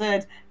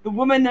cluttered, the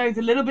woman knows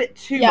a little bit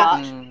too Yeah.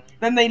 much.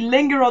 Then they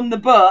linger on the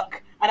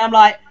book, and I'm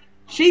like,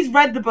 she's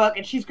read the book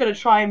and she's going to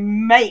try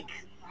and make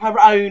her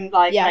own,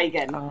 like, Yeah.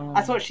 Reagan. Oh.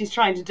 That's what she's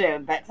trying to do.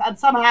 But, and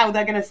somehow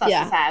they're going to suss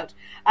Yeah. this out.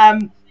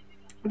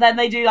 Then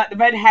they do like the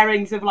red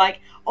herrings of like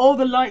all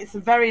the lights are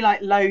very like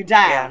low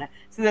down. Yeah.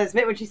 So there's a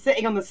bit when she's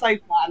sitting on the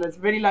sofa and there's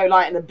really low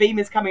light and the beam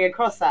is coming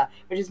across her,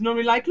 which is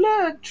normally like,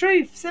 look,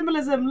 truth,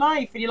 symbolism,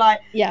 life, and you're like,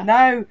 Yeah.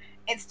 no,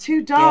 it's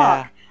too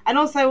dark. Yeah. And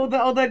also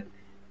all the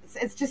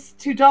it's just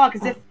too dark,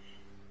 as if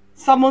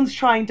someone's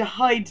trying to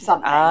hide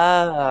something.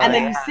 Oh. And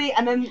then yeah. you see,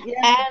 and then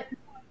And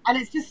and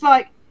it's just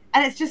like,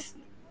 and it's just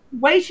the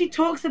way she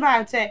talks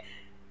about it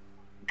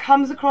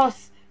comes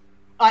across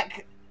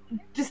like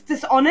just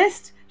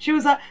dishonest. She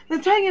was like,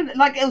 they're telling him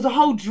like it was a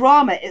whole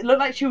drama. It looked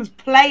like she was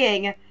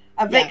playing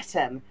a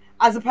victim,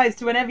 as opposed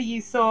to whenever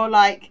you saw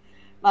like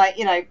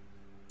you know,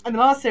 in the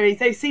last series,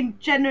 they seemed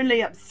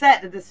genuinely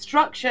upset. The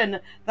destruction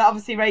that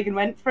obviously Reagan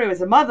went through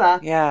as a mother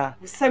Yeah.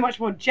 was so much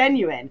more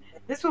genuine.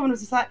 This woman was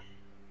just like,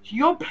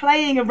 you're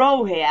playing a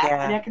role here,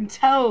 and Yeah. I can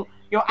tell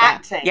you're Yeah, Yeah,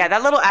 acting,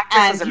 that little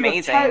actress was and you have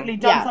amazing. totally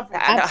done yeah, something.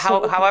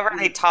 absolutely. However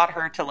they taught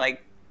her to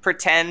like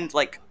pretend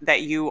like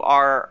that you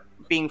are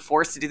being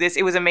forced to do this,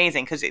 it was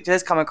amazing because it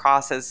does come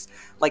across as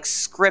like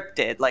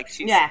scripted, like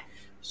Yeah,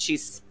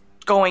 she's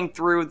going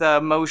through the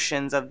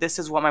motions of this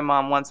is what my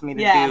mom wants me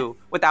to yeah. do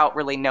without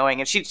really knowing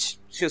it. She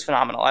was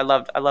phenomenal. I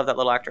love that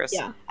little actress.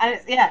 Yeah,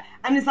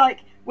 And it's like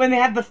when they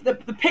had the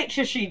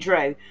picture she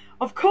drew.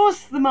 Of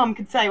course, the mum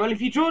could say, "Well,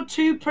 if you draw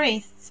two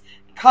priests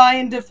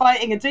kind of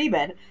fighting a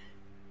demon,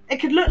 it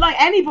could look like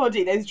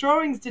anybody." Those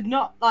drawings did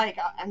not like,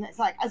 and it's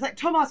like, I was like,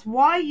 Thomas,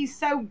 why are you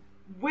so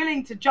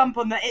willing to jump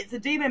on the "it's a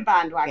demon"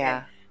 bandwagon,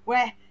 Yeah.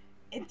 where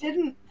it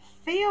didn't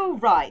feel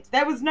right?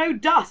 There was no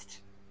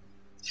dust.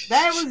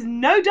 There was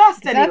no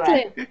dust anywhere.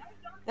 exactly.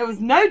 There was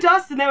no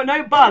dust, and there were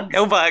no bugs.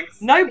 No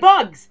bugs. No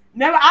bugs.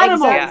 No Exactly.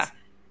 Yeah. animals.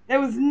 There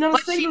was not a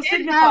But she single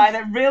did signifier have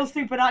that real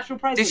supernatural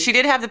presence. she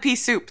did have the pea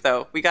soup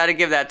though. We got to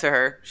give that to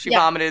her. She Yeah,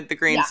 vomited the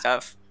green yeah,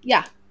 stuff.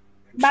 yeah.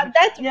 But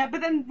that, Yeah,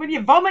 but then when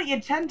you vomit,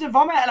 you tend to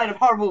vomit a load of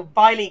horrible,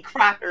 viley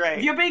crap. If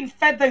Right. you're being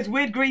fed those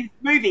weird green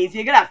smoothies,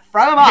 you're gonna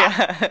throw them up.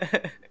 Yeah.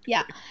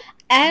 yeah.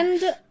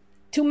 And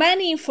too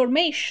many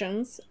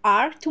informations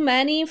are too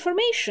many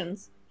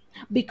informations.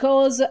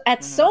 Because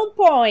at Mhm. some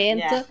point,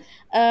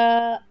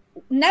 Yeah.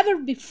 never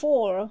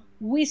before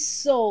we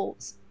saw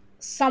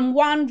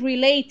someone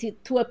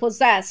related to a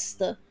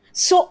possessed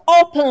so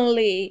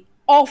openly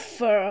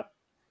offer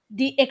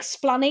the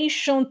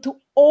explanation to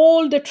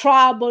all the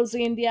troubles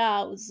in the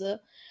house.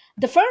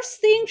 The first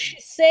thing she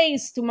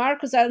says to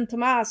Marcus and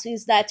Thomas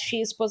is that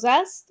she is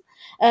possessed,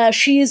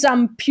 she is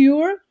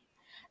impure,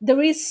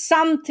 there is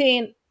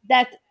something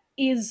that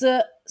is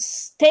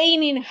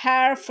staining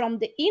her from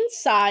the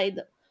inside,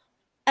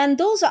 and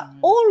those are Mhm.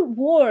 all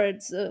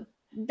words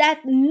that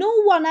no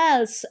one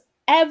else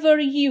ever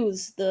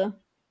used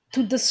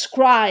to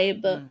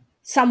describe Mhm.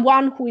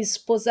 someone who is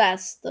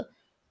possessed.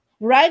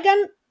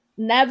 Reagan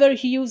never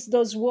used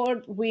those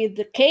words with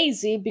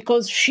Casey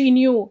because she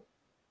knew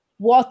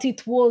what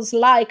it was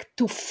like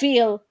to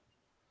feel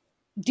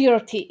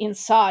dirty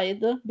inside,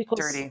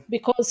 Dirty.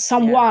 because Yeah.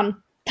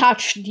 someone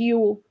touched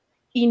you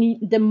in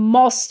the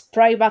most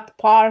private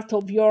part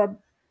of your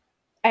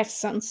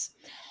essence.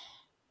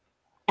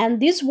 And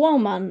this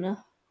woman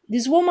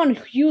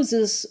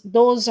uses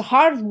those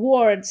hard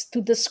words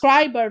to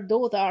describe her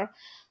daughter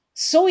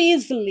so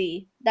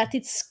easily that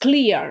it's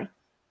clear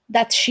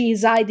that she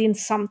is hiding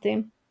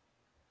something.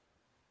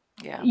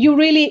 Yeah. You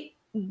really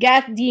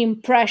get the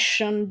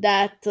impression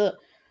that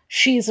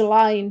she's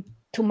lying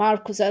to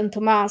Marcus and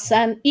Thomas.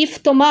 And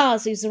if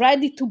Thomas is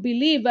ready to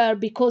believe her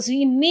because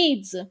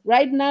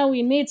right now,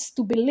 he needs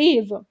to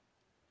believe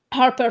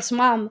Harper's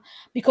mom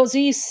because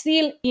he's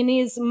still in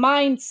his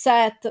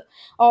mindset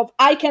of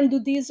I can do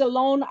this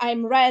alone,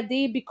 I'm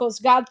ready because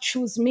God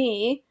chose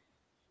me.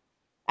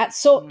 And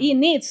so he Mhm.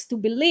 needs to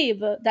believe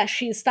that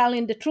she's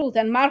telling the truth.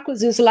 And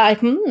Marcus is like,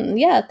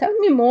 yeah, tell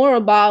me more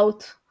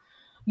about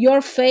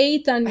your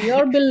faith and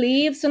your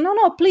beliefs. No,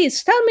 no,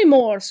 please tell me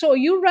more. So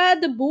you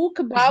read the book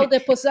about a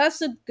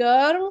possessed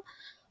girl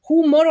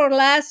who more or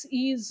less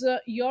is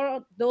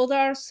your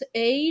daughter's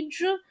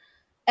age,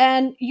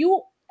 and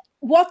you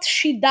what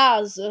she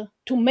does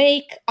to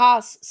make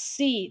us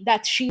see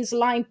that she's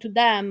lying to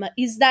them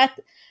is that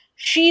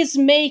she's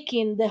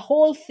making the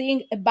whole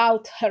thing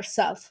about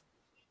herself,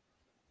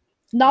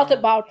 not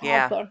about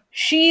Yeah. Harper.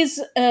 She's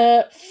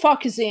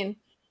focusing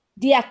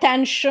the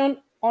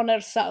attention on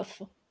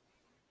herself.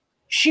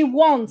 She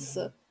wants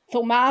Mhm.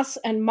 Thomas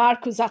and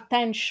Marcus'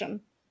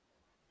 attention.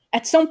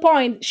 At some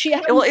point, Well, she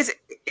isn't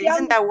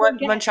almost that what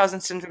forget.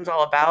 Munchausen syndrome's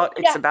all about?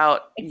 It's Yeah,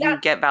 about you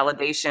exactly. get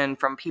validation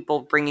from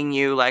people bringing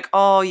you like,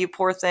 "Oh, you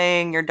poor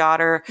thing, your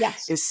daughter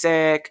Yes, is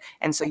sick,"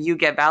 and so you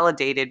get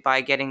validated by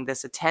getting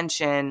this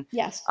attention,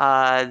 yes,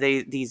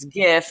 these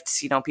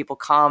gifts. You know, people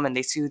come and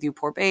they soothe you,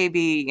 poor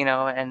baby. You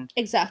know, and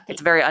it's exactly.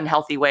 a very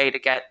unhealthy way to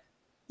get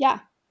Yeah,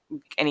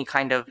 any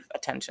kind of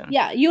attention.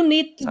 yeah. You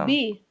need to So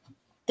be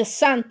the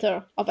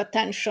center of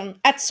attention.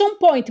 At some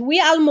point,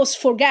 we almost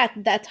forget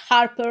that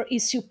Harper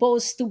is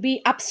supposed to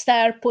be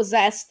upstairs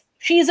possessed.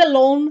 She is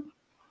alone,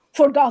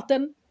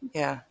 forgotten,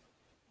 yeah,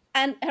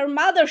 and her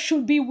mother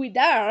should be with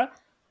her,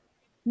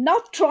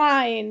 not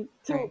trying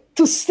to, right,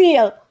 to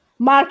steal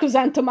Marcus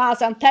and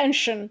Thomas'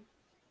 attention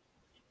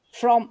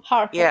from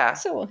Harper. yeah.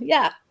 So,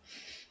 yeah,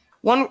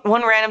 One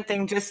random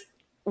thing, just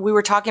we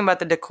were talking about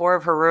the decor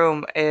of her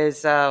room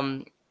is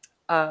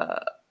uh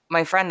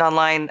my friend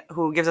online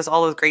who gives us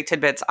all those great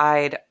tidbits.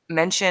 I'd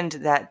mentioned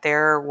that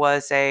there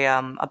was a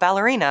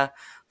ballerina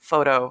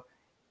photo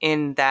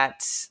in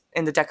that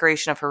in the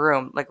decoration of her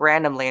room, like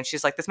randomly, and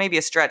she's like, "This may be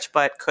a stretch,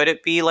 but could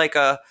it be like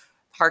a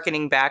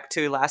harkening back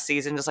to last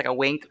season, just like a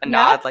wink, a yeah,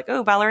 nod, like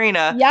oh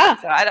ballerina?" yeah,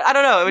 So I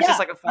don't know. It was just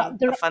yeah.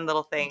 like a fun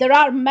little thing. There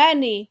are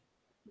many,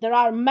 there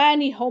are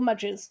many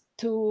homages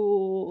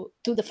to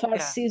the first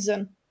Yeah,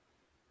 season.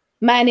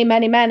 Many,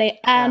 many, many.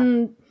 yeah,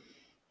 And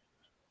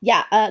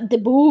yeah, the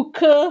book,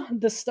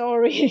 the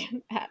story,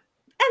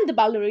 and the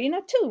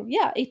ballerina too.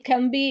 Yeah, it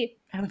can be,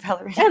 and the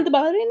ballerina. and the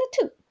ballerina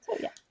too. So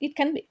yeah, it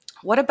can be.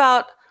 What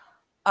about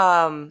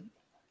um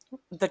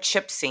the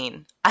chip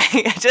scene?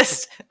 I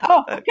just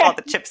Oh, call okay. it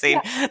the chip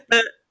scene. Yeah.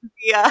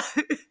 Yeah.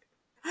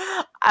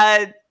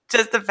 uh,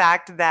 just the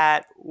fact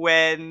that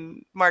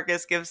when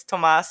Marcus gives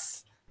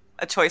Tomas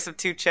a choice of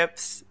two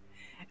chips,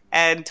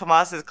 and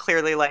Tomas is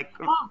clearly like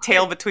Oh,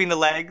 tail crisps. between the I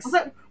was legs.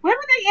 like, when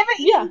were they ever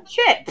Yeah. eating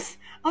chips?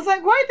 I was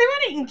like, why they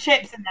weren't eating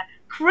chips in there?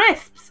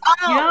 Crisps.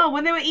 Oh, Yeah,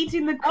 when they were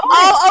eating the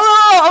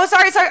Oh, crisps.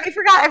 sorry, sorry.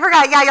 I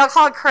forgot. Yeah, y'all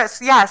call it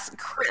crisps. Yes,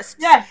 crisps.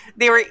 Yes.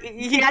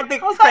 He had the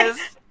I was like,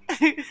 crisp.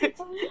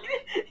 chips.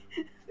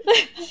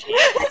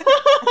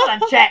 That's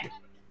not a chip.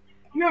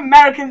 You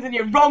Americans and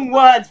your wrong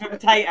words for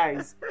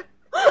potatoes.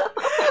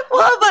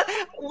 Well, but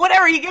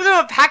whatever. He gives him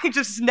a package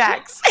of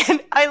snacks,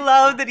 and I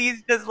love that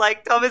he's just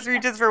like Thomas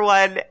reaches for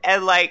one,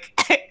 and like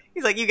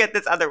he's like, "You get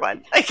this other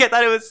one." Like I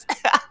thought it was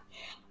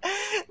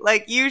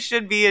like you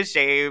should be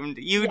ashamed.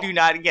 You yeah. do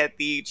not get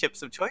the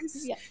chips of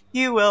choice. Yeah.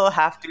 You will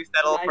have to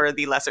settle No. for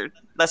the lesser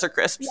Yeah.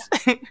 crisps.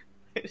 I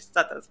just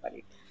thought that was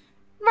funny.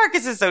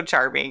 Marcus is so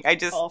charming.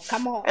 Oh,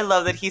 come I on.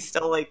 love that he's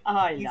still like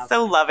I he's love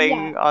so him. Yeah.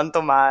 loving on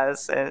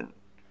Tomas and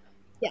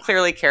Yeah.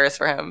 clearly cares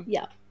for him.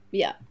 Yeah.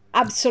 Yeah.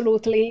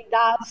 Absolutely. It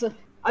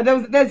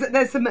does.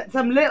 There's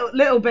some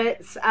little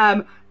bits.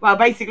 Well,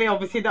 basically,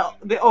 obviously,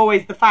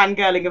 always the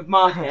fangirling of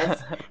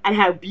Marcus and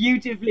how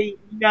beautifully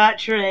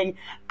nurturing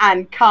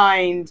and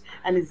kind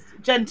and his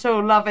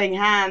gentle, loving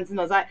hands. And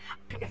I was like,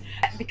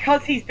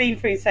 because he's been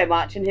through so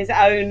much and his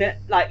own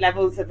like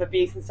levels of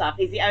abuse and stuff,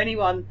 he's the only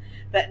one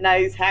that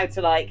knows how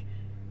to like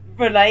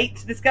relate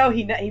to this girl.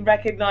 He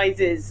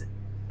recognizes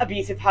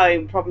abusive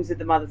home problems with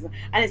the mothers,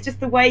 and it's just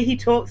the way he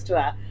talks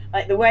to her,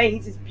 like the way he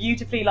just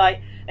beautifully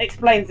like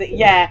explains that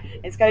yeah,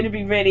 it's going to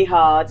be really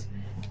hard,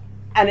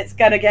 and it's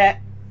going to get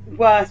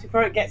worse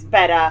before it gets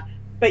better,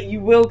 but you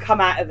will come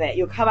out of it.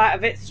 You'll come out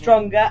of it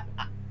stronger,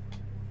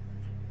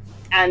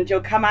 and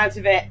you'll come out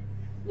of it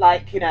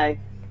like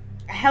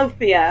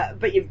healthier,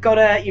 but you've got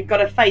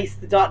to face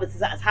the darkness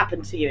that has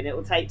happened to you, and it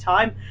will take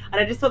time. And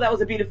I just thought that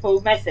was a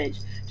beautiful message,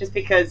 just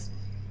because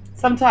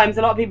sometimes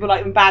a lot of people,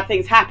 like, when bad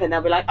things happen,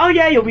 they'll be like, oh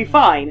yeah, you'll be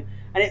fine,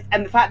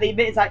 and the fact that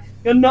it's like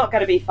you're not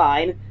going to be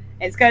fine.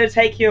 It's going to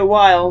take you a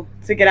while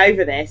to get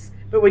over this,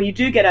 but when you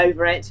do get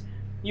over it,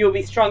 you'll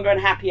be stronger and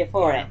happier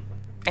for Yeah. it.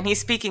 And he's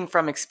speaking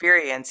from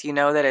experience. You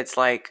know that it's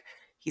like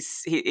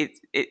he's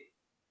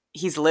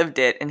lived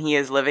it and he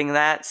is living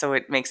that, so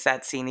it makes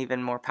that scene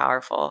even more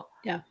powerful.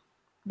 Yeah.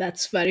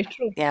 That's very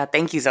true. Yeah,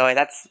 thank you, Zoe.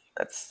 That's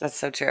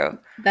so true.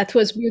 That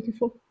was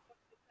beautiful.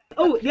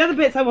 Oh, the other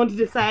bits I wanted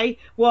to say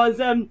was,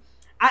 at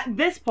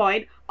this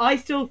point, I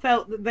still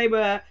felt that they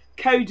were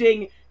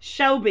coding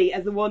Shelby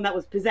as the one that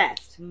was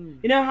possessed. You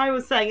know how I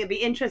was saying it'd be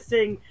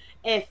interesting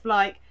if,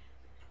 like,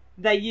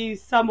 they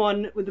used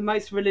someone with the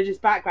most religious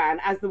background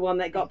as the one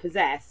that got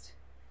possessed.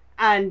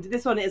 And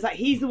this one is like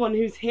he's the one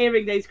who's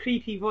hearing those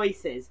creepy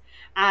voices,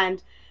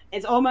 and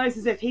it's almost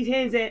as if he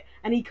hears it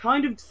and he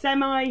kind of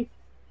semi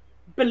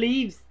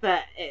believes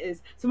that it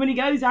is. So when he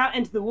goes out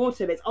into the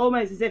water, it's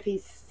almost as if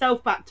he's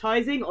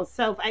self-baptizing or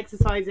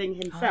self-exercising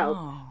himself.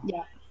 Oh.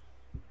 Yeah.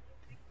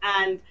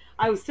 And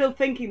I was still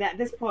thinking that at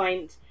this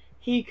point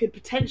he could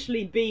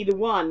potentially be the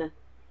one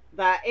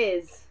that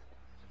is,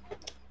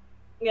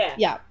 yeah,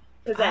 Yeah.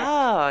 possessed.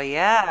 Oh,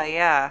 yeah,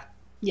 yeah.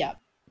 Yeah.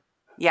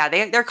 Yeah,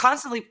 they're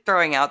constantly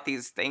throwing out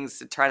these things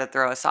to try to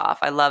throw us off.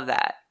 I love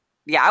that.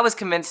 Yeah, I was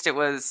convinced it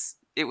was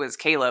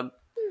Caleb,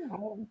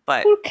 Oh,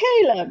 but poor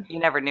Caleb. you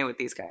never knew with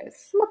these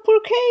guys. My poor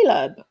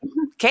Caleb.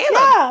 Caleb.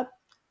 Yeah.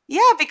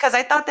 Yeah, because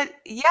I thought that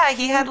he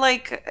had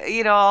like,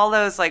 all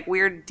those like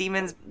weird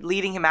demons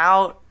leading him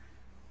out,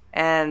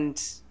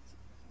 and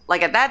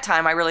like at that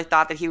time I really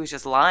thought that he was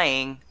just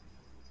lying.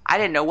 I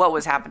didn't know what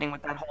was happening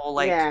with that whole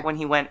like Yeah. when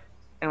he went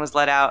and was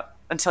let out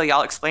until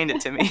y'all explained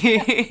it to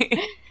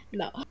me.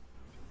 No.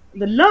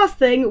 The last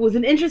thing was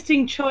an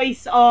interesting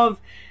choice of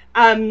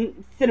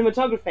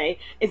cinematography,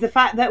 is the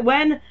fact that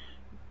when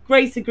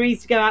Grace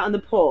agrees to go out on the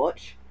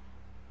porch,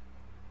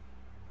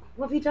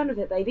 what have you done with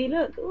it, baby?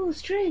 Look, ooh,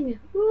 string,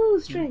 ooh,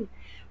 string.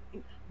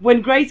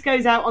 When Grace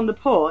goes out on the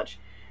porch,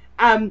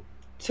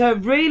 to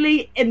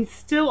really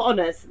instill on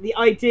us the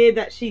idea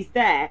that she's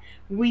there,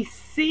 we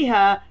see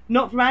her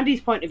not from Andy's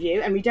point of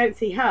view, and we don't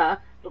see her,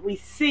 but we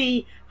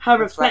see her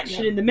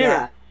reflection in the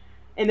mirror.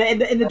 In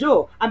the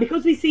door, and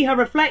because we see her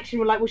reflection,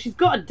 we're like, well, she's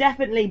got to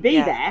definitely be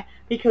Yeah. there,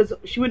 because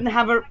she wouldn't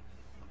have a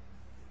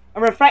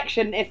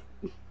reflection if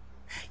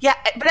Yeah,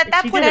 but at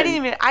that She point,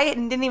 didn't. I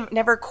didn't even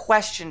never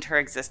questioned her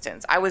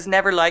existence. I was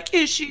never like,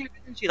 is she?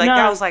 Isn't she? Like No.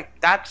 I was like,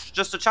 that's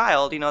just a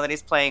child, that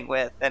he's playing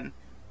with, and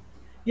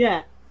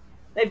yeah,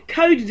 they've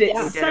coded it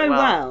Yeah. They did so it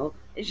well.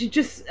 She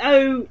just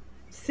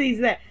sees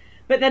there,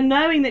 but then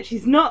knowing that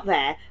she's not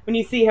there when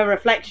you see her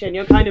reflection,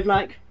 you're kind of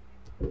like,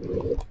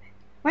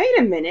 wait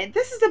a minute,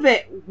 this is a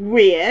bit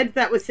weird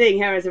that we're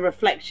seeing her as a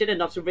reflection and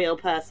not a real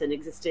person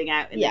existing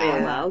out in the Yeah.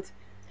 real world.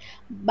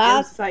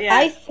 But So, yeah.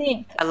 I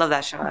think I love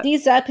that shot.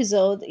 this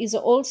episode is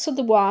also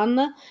the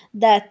one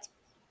that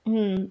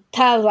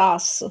tells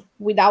us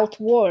without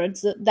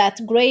words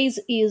that Grace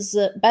is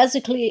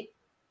basically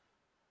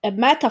a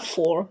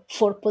metaphor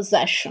for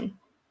possession.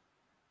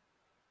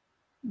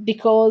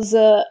 because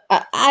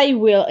I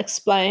will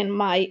explain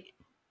my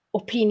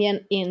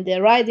opinion in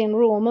the writing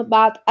room,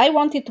 but I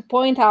wanted to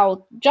point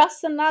out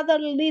just another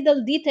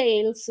little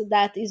details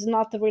that is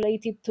not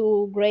related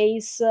to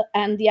Grace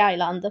and the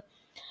island.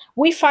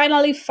 We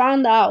finally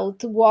found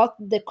out what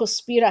the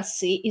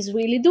conspiracy is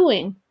really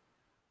doing.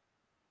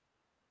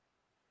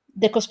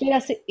 The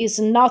conspiracy is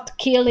not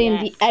killing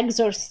the Yes.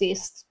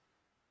 exorcists,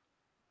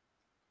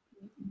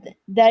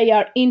 they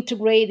are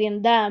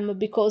integrating them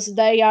because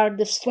they are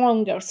the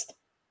strongest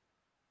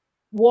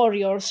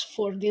warriors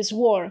for this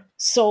war.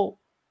 So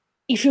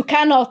if you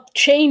cannot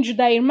change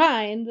their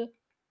mind,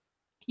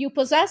 you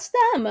possess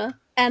them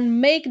and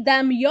make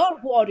them your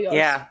warriors.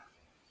 Yeah.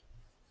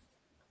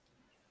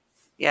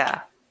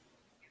 Yeah.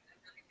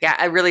 Yeah,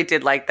 I really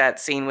did like that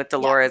scene with Yeah,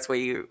 Dolores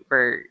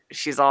where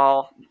she's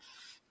all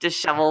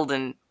disheveled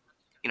and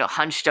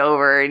hunched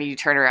over, and you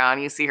turn around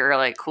and you see her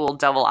like cool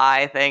double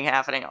eye thing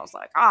happening. I was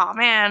like, oh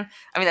man.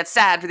 I mean, that's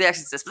sad for the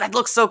Exorcist, but that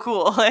looks so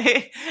cool.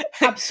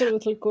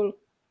 absolutely cool.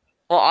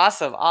 Well,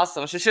 awesome,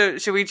 awesome.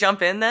 Should we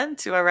jump in then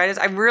to our writers?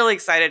 I'm really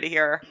excited to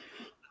hear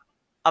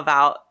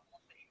about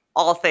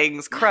all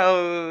things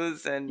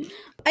crows and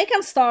I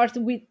can start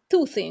with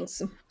two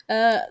things.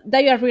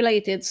 They are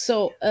related.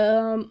 So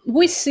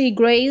we see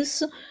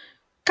Grace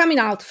coming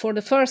out for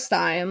the first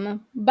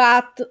time,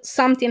 but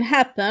something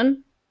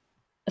happened.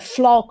 A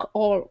flock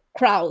or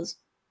crowds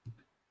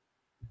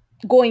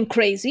going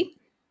crazy,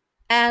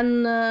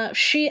 and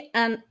she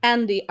and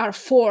Andy are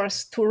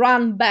forced to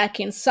run back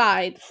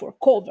inside for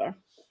cover.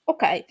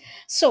 Okay,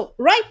 so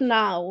right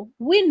now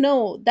we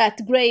know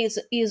that Grace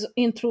is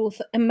in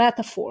truth a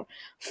metaphor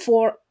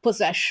for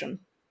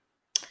possession.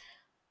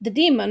 The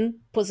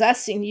demon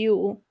possessing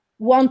you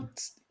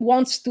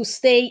wants to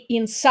stay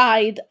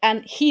inside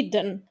and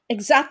hidden,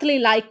 exactly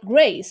like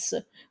Grace.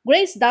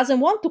 Grace doesn't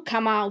want to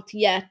come out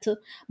yet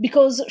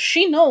because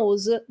she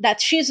knows that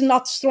she's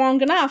not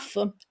strong enough.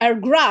 Her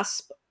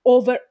grasp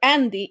over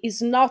Andy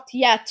is not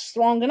yet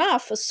strong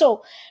enough,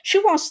 so she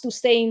wants to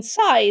stay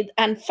inside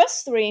and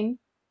festering,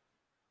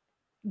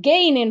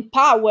 gaining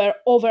power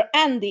over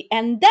Andy,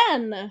 and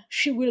then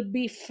she will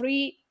be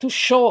free to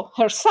show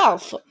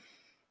herself.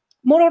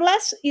 More or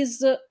less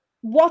is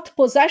what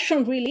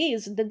possession really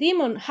is. The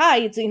demon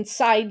hides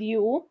inside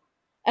you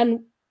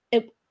and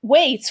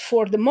waits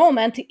for the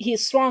moment he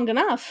is strong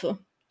enough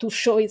to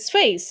show his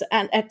face,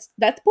 and at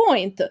that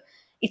point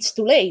it's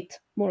too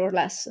late, more or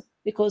less,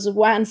 because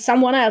when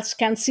someone else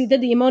can see the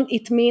demon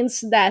it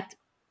means that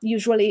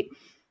usually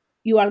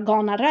you are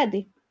gone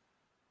already.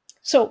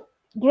 So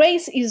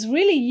grace is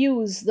really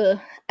used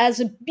as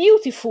a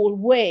beautiful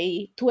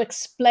way to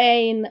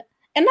explain,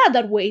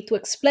 another way to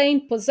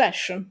explain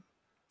possession.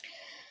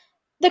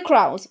 The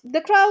crowds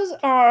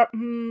are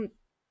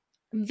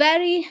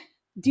very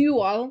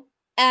dual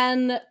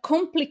and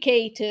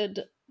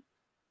complicated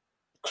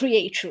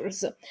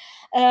creatures.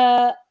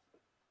 Uh,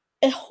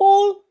 a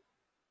whole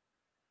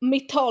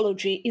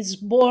mythology is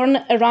born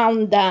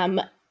around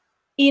them.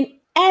 In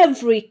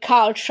every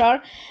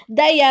culture,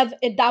 they have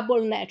a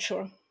double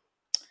nature.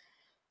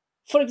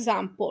 For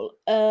example,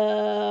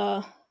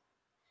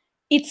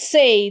 it's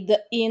said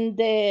in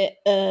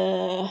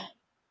the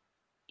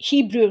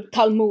Hebrew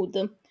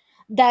Talmud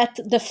that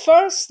the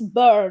first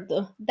bird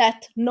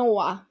that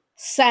Noah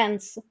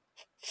sends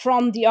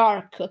from the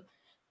ark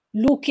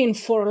looking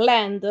for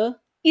land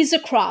is a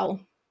crow,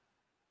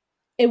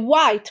 a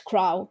white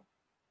crow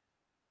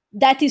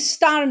that is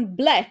turned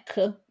black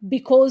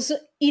because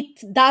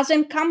it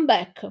doesn't come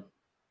back.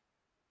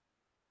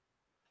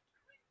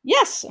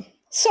 Yes,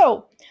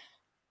 so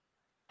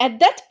at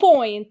that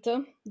point,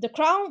 the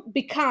crow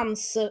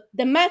becomes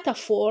the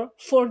metaphor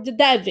for the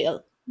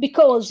devil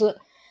because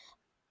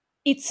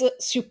it's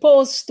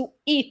supposed to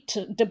eat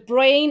the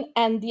brain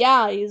and the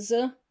eyes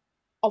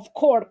of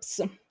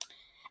corpse.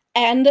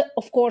 And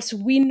of course,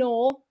 we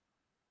know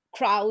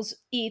crows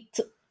eat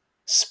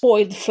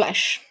spoiled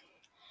flesh.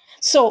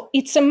 So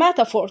it's a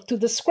metaphor to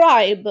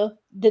describe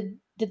the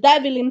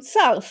devil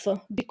himself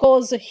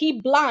because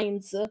he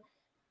blinds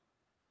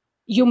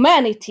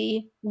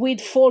humanity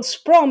with false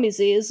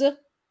promises.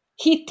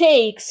 He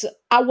takes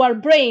our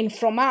brain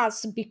from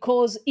us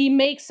because he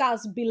makes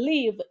us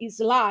believe his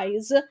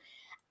lies,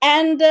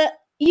 and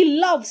he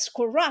loves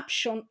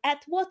corruption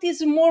at what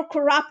is more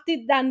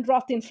corrupted than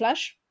rotten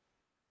flesh.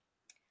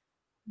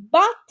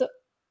 But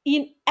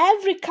in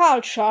every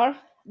culture,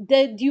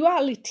 the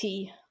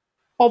duality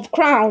of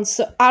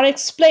crowns are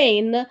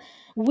explained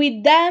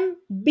with them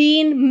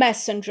being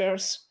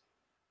messengers.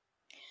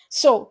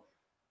 So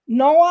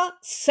Noah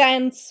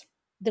sends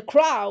the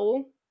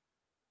crow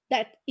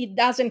that it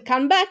doesn't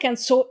come back, and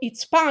so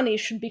it's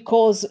punished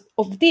because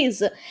of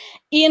this.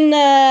 In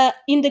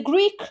the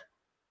Greek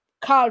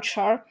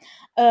culture,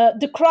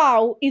 the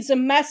crow is a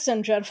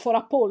messenger for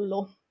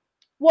Apollo.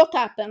 What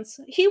happens?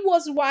 He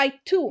was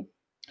white too,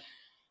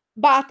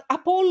 but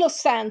Apollo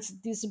sends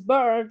this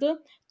bird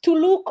to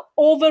look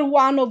over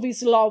one of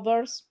his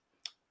lovers.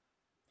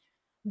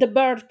 The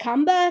bird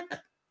come back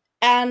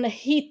and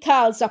he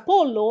tells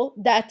Apollo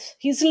that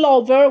his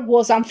lover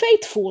was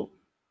unfaithful.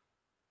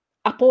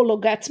 Apollo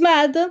gets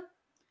mad,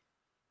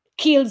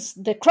 kills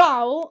the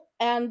crow,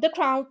 and the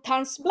crow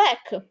turns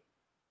black.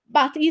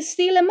 But he's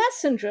still a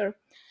messenger.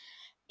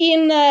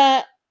 In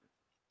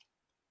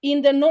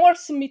in the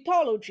Norse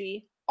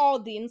mythology,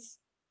 Odin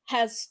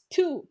has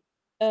two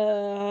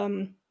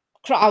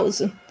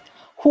crows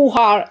who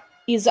are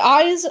his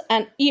eyes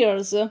and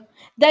ears.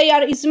 They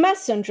are his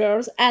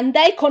messengers and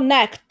they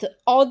connect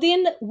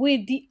Odin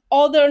with the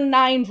other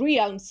nine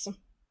realms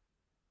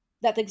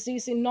that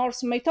exist in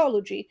Norse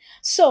mythology.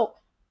 So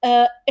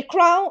a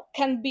crow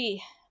can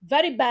be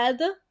very bad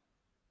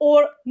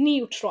or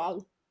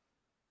neutral.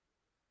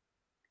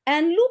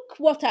 And look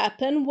what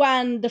happened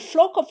when the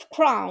flock of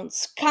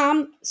crowns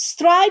come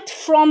straight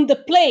from the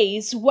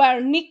place where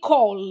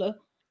Nicole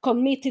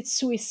committed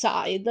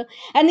suicide.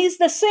 And it's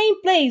the same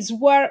place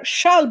where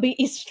Shelby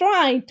is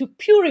trying to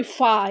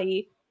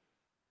purify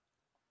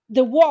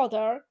the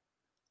water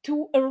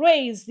to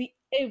erase the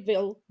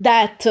evil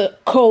that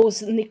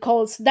caused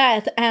Nicole's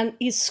death and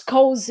is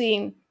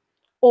causing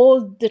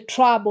all the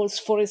troubles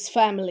for his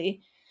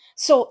family.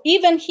 So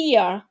even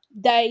here,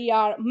 they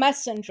are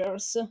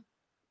messengers,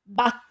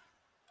 but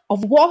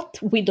of what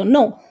we don't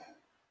know.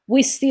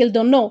 We still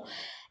don't know.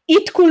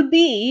 It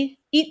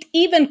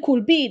even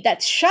could be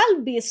that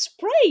Shelby's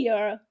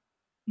prayer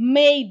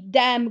made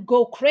them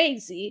go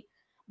crazy,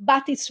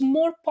 but it's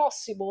more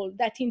possible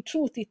that in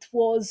truth it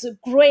was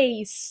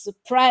Grace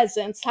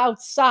presence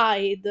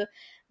outside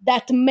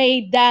that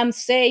made them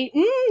say,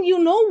 you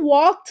know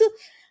what?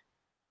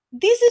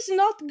 This is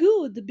not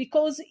good,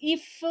 because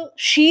if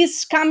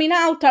she's coming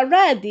out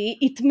already,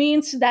 it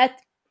means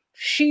that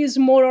she's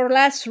more or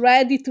less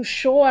ready to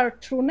show her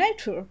true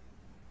nature.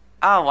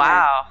 Oh Yeah.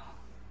 wow.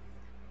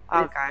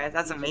 And Oh guys,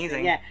 that's interesting.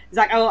 amazing. Yeah, it's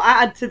like, I'll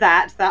add to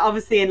that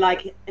obviously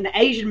in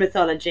Asian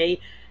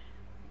mythology,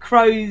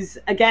 crows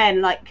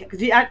again, like,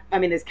 because I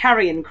mean, there's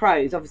carrion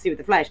crows obviously with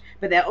the flesh,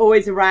 but they're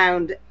always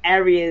around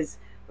areas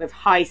with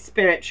high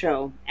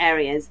spiritual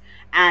areas.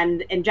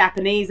 And in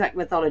Japanese like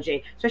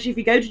mythology, especially if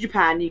you go to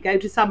Japan, you go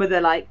to some of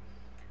the like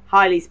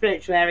highly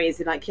spiritual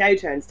areas in like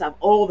Kyoto and stuff,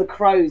 all the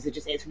crows are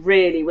just, it's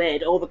really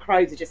weird, all the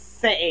crows are just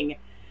sitting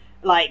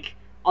like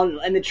on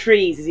in the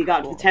trees as you go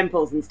up to the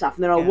temples and stuff,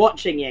 and they're all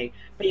watching you.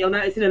 But you'll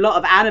notice in a lot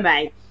of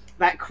anime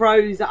that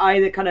crows are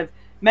either kind of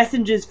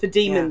messengers for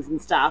demons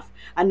and stuff,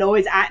 and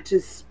always act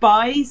as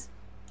spies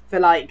for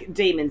like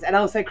demons. And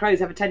also crows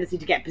have a tendency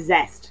to get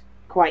possessed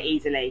quite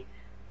easily.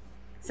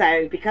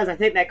 So because I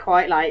think they're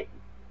quite like,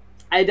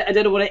 I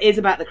don't know what it is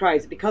about the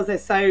crows, because they're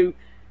so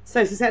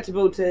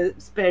susceptible to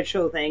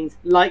spiritual things,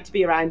 like to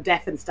be around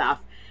death and stuff,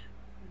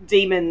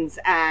 demons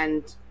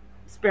and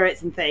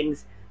spirits and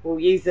things will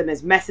use them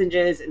as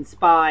messengers and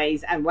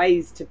spies and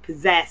ways to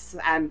possess,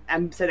 and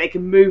so they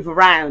can move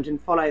around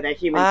and follow their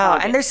human Wow,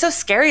 targets. and they're so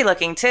scary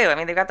looking too. I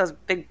mean, they've got those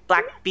big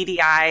black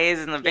beady eyes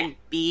and the big Yeah.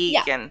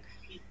 beak, and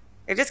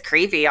they're just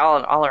creepy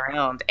all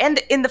around. And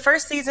in the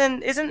first season,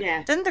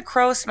 didn't the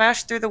crow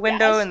smash through the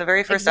window Yes, in the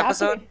very first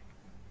episode? exactly.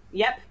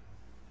 Yep.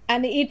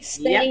 And it Yep.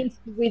 stains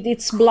with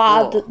its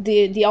blood Cool.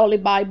 the Holy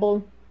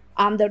Bible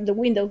under the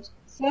windows.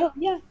 So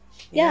yeah,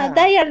 Yeah.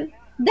 they are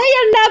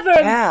never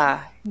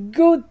Yeah.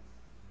 good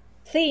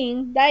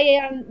thing. They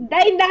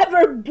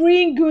never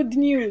bring good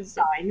news.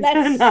 Signs.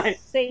 Let's No.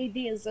 say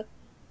this.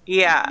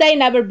 Yeah. They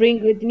never bring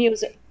good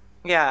news.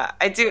 Yeah.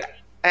 I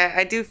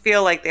do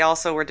feel like they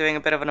also were doing a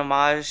bit of an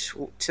homage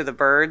to the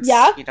birds,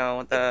 Yeah, you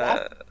know,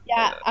 exactly.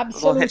 Yeah, little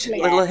absolutely.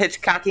 little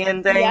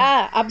Hitchcockian thing.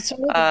 Yeah,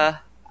 absolutely.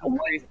 It was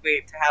pretty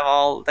sweet to have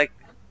all like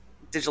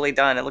digitally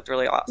done. It looked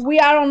really awesome. We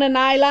are on an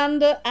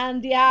island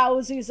and the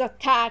house is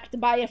attacked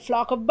by a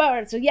flock of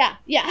birds. Yeah,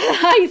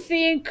 I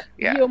think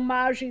Yeah. the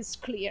homage is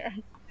clear.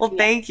 Well,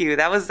 thank you.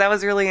 That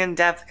was really in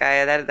depth,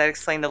 Gaia. That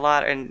explained a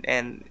lot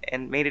and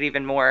made it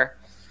even more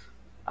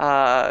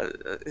uh,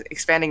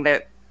 expanding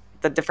the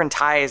different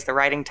ties, the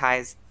writing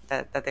ties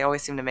that they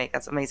always seem to make.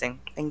 That's amazing.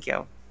 Thank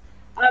you.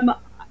 Um,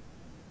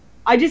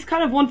 I just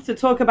kind of wanted to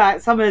talk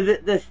about some of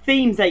the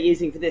themes they're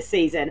using for this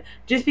season,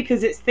 just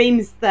because it's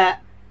themes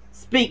that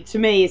speak to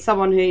me as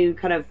someone who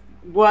kind of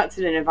works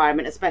in an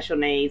environment of special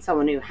needs,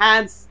 someone who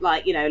has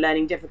like,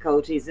 learning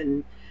difficulties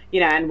and,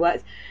 and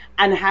works,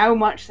 and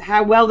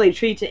how well they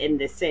treat it in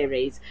this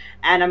series.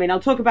 And I mean,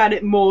 I'll talk about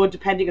it more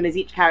depending on as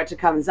each character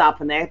comes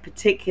up and their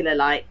particular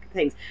like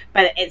things,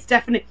 but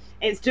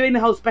it's doing the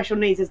whole special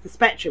needs as the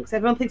spectrum, because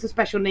everyone thinks of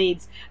special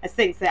needs as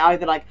things that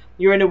either like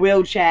you're in a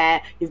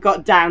wheelchair, you've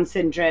got Down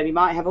syndrome, you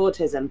might have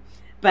autism,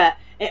 but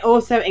it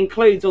also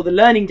includes all the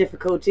learning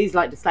difficulties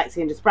like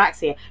dyslexia and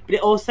dyspraxia, but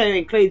it also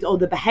includes all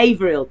the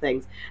behavioral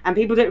things. And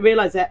people don't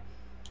realize that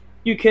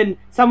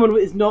someone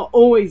is not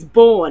always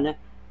born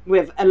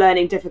with a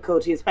learning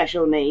difficulty and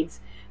special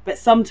needs, but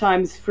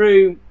sometimes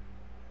through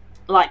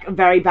like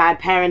very bad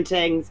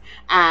parentings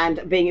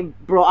and being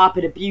brought up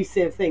in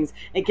abusive things,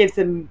 it gives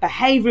them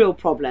behavioral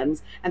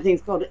problems and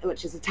things called,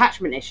 which is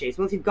attachment issues.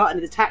 Once you've got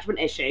an attachment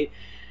issue,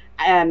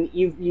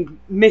 you've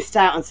missed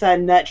out on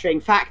certain nurturing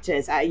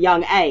factors at a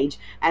young age,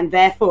 and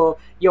therefore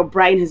your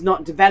brain has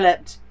not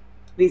developed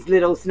these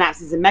little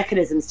synapses and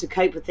mechanisms to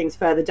cope with things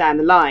further down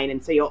the line,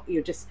 and so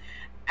you're just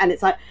and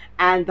it's like,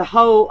 and the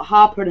whole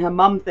Harper and her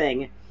mum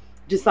thing,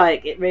 just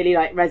like it really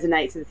like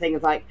resonates with the thing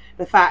of like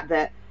the fact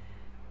that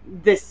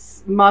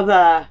this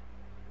mother,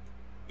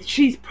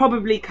 she's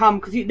probably come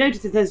because you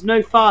notice that there's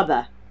no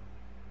father,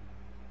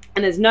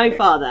 and there's no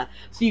father,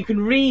 so you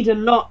can read a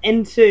lot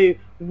into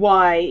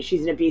why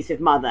she's an abusive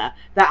mother.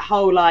 That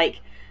whole like,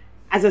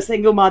 as a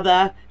single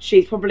mother,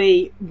 she's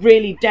probably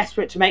really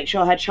desperate to make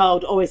sure her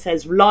child always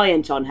says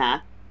reliant on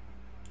her.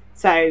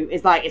 So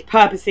it's like it's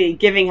purposely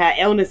giving her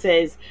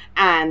illnesses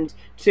and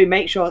to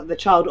make sure that the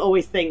child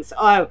always thinks,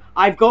 oh,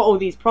 I've got all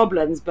these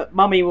problems, but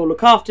mummy will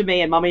look after me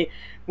and mummy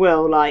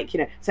will like,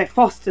 so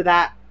foster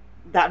that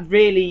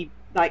really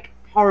like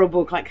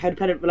horrible like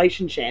codependent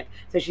relationship.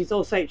 So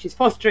she's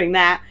fostering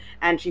that,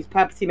 and she's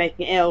purposely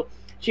making it ill.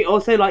 She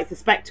also likes the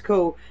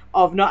spectacle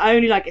of not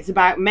only like it's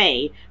about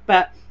me,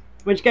 but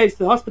when she goes to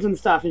the hospital and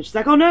stuff, and she's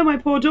like, oh no, my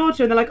poor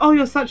daughter, and they're like, oh,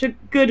 you're such a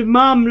good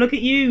mum, look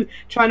at you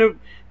trying to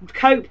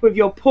cope with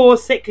your poor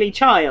sickly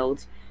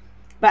child.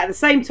 But at the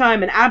same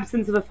time, an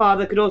absence of a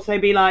father could also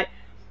be like,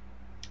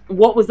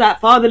 what was that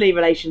fatherly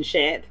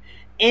relationship?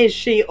 Is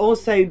she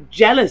also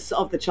jealous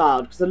of the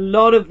child? Because a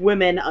lot of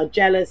women are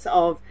jealous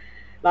of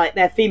like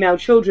their female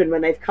children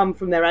when they've come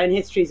from their own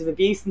histories of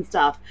abuse and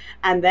stuff,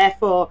 and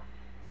therefore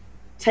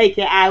take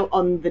it out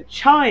on the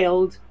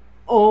child,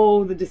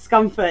 all the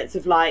discomforts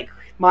of like,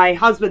 my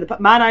husband, the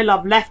man I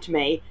love, left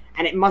me,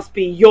 and it must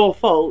be your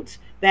fault.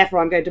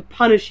 Therefore, I'm going to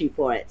punish you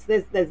for it.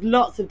 So there's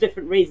lots of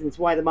different reasons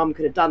why the mum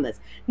could have done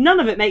this. None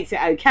of it makes it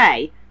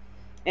okay.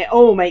 It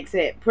all makes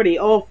it pretty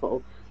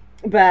awful.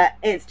 But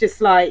it's just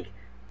like,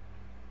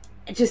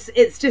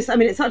 it's just. I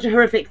mean, it's such a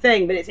horrific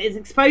thing, but it's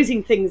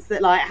exposing things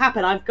that like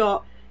happen. I've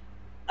got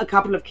a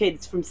couple of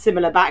kids from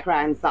similar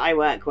backgrounds that I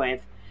work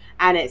with,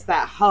 and it's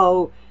that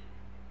whole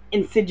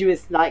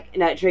insidious like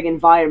nurturing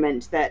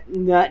environment that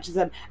nurtures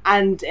them,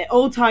 and it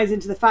all ties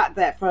into the fact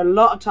that for a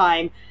lot of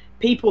time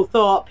people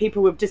thought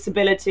people with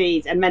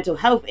disabilities and mental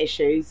health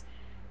issues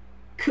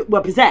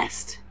were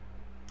possessed.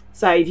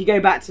 So if you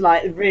go back to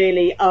like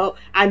really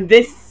and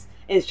this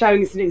is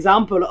showing us an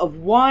example of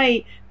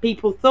why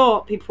people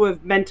thought people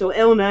with mental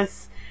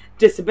illness,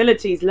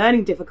 disabilities,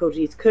 learning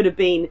difficulties could have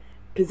been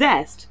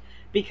possessed,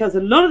 because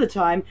a lot of the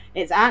time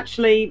it's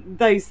actually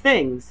those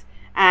things.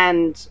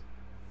 And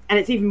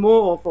it's even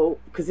more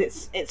awful because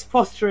it's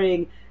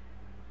fostering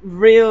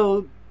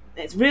real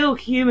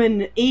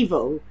human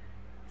evil,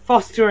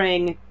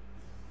 fostering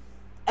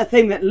a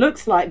thing that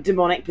looks like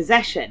demonic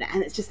possession.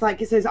 And it's just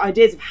like it's those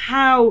ideas of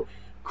how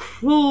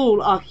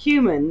cruel are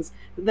humans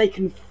that they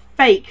can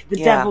fake the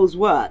devil's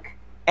work.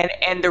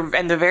 And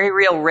the very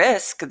real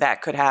risk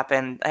that could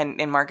happen,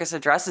 and Marcus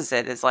addresses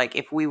it, is like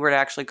if we were to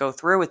actually go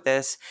through with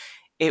this,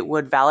 it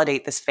would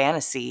validate this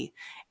fantasy,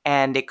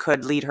 and it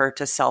could lead her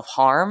to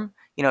self-harm.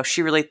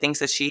 She really thinks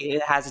that she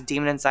has a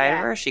demon inside of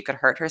her. She could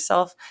hurt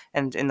herself,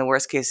 and in the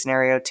worst case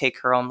scenario, take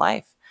her own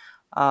life.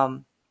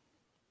 Um,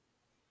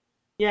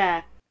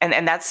 yeah.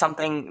 And that's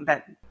something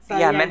that,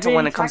 So mental, really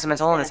when it comes to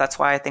mental illness, that's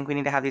why I think we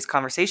need to have these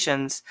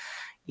conversations.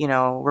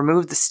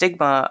 Remove the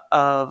stigma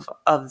of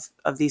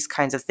these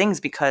kinds of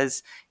things,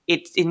 because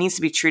it needs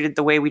to be treated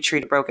the way we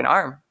treat a broken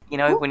arm.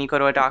 When you go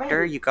to a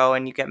doctor, you go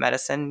and you get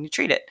medicine and you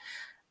treat it.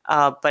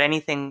 But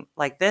anything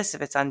like this,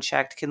 if it's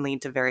unchecked, can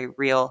lead to very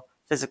real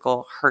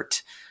physical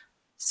hurt.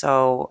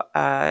 So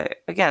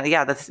again,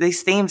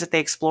 these themes that they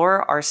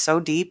explore are so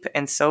deep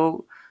and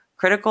so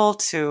critical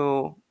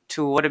to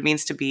what it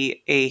means to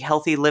be a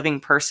healthy living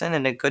person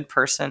and a good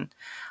person.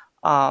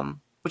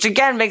 Which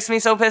again makes me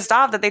so pissed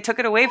off that they took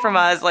it away from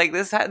us. Like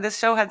this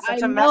show had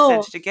such I a know.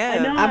 message to give. I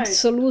know.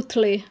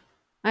 Absolutely.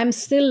 I'm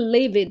still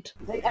livid.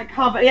 I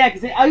can't, but yeah,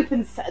 because it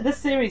opens. This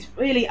series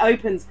really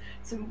opens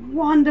some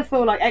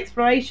wonderful like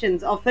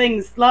explorations of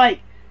things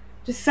like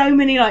just so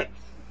many like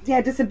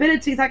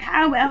disabilities. Like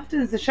how often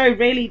does the show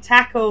really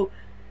tackle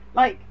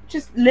like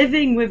just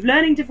living with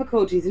learning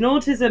difficulties and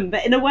autism,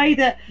 but in a way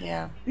that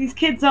these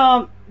kids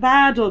aren't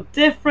bad or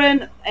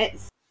different.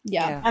 It's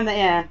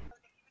and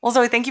Well,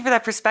 Zoe, thank you for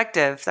that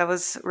perspective. That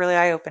was really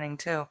eye-opening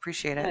too.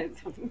 Appreciate it.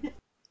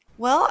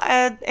 Well,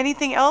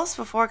 anything else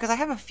before? Because I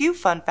have a few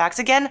fun facts.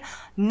 Again,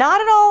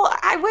 not at all.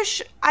 I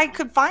wish I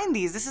could find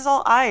these. This is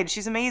all Ide.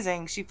 She's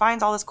amazing. She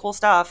finds all this cool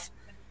stuff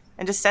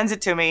and just sends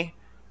it to me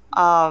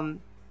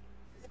on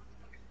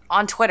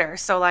Twitter.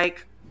 So,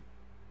 like,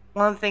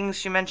 one of the things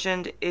she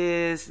mentioned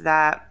is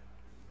that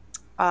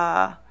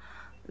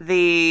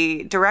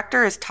the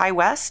director is Ty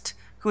West,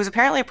 who is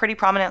apparently a pretty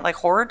prominent like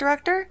horror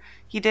director.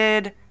 He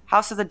did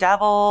House of the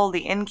Devil,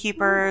 The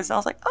Innkeepers. I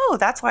was like, oh,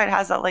 that's why it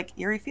has that like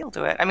eerie feel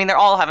to it. I mean, they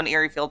all have an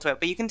eerie feel to it,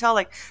 but you can tell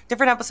like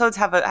different episodes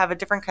have a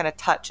different kind of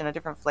touch and a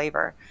different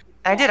flavor.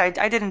 And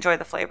I did enjoy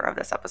the flavor of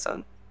this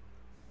episode.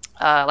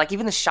 Like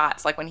even the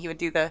shots, like when he would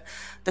do the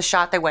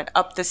shot that went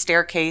up the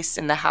staircase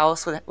in the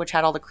house, which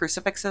had all the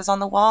crucifixes on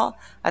the wall.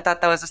 I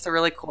thought that was just a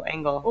really cool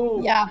angle.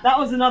 Oh, yeah, that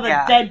was another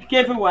dead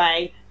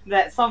giveaway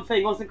that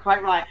something wasn't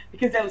quite right,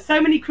 because there were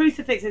so many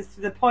crucifixes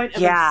to the point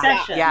of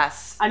obsession.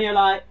 Yes, and you're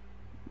like,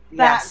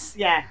 that's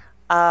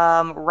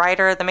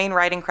The main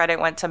writing credit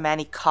went to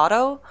Manny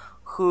Cotto,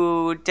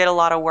 who did a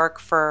lot of work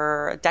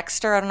for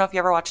Dexter. I don't know if you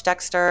ever watched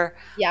Dexter.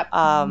 Yep.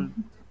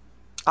 Um,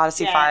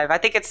 Odyssey Yeah. 5. I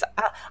think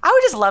I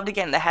would just love to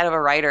get in the head of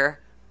a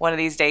writer one of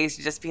these days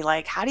to just be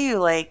like, how do you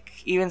like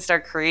even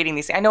start creating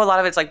these things? I know a lot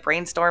of it's like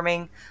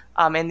brainstorming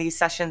in these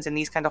sessions in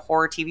these kind of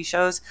horror TV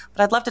shows,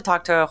 but I'd love to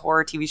talk to a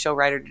horror TV show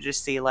writer to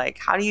just see like,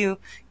 how do you,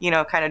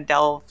 kind of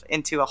delve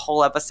into a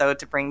whole episode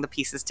to bring the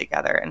pieces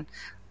together.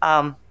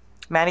 And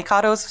Manny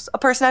Cotto's a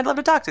person I'd love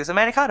to talk to. So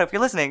Manny Cotto, if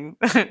you're listening,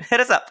 hit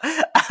us up.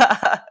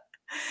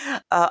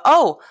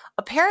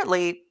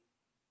 Apparently,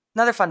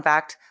 another fun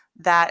fact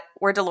that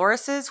where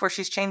Dolores is, where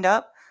she's chained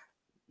up,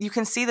 you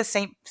can see the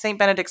Saint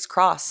Benedict's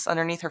cross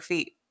underneath her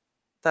feet.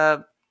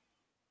 The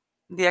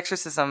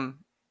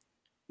exorcism,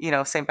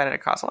 Saint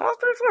Benedict cross. Well, that was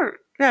pretty smart.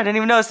 Yeah, I didn't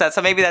even notice that.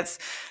 So maybe that's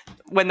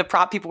when the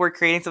prop people were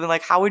creating something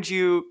like, how would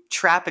you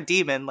trap a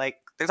demon? Like,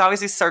 there's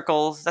obviously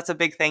circles. That's a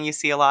big thing you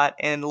see a lot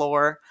in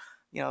lore.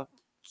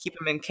 Keep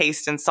them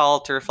encased in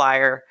salt or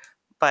fire,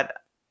 but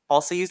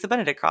also use the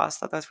Benedict cross.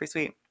 Thought that was pretty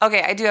sweet.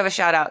 Okay, I do have a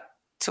shout out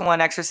to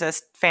one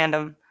Exorcist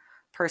fandom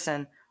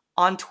person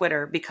on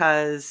Twitter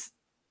because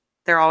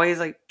they're always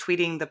like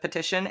tweeting the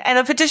petition, and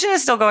the petition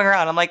is still going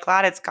around. I'm like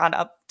glad it's gone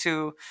up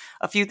to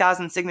a few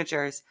thousand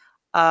signatures.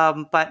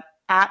 But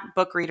at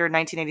Bookreader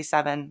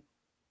 1987,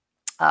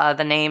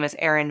 the name is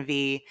Aaron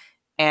V.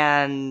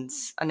 And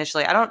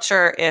initially, I'm not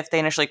sure if they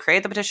initially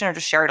created the petition or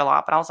just shared it a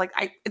lot, but I was like,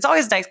 it's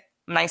always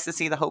nice to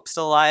see the hope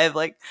still alive.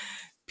 Like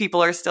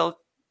people are still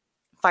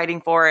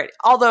fighting for it.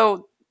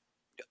 Although,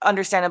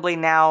 understandably,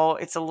 now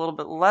it's a little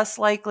bit less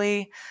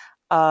likely.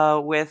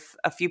 With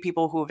a few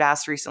people who have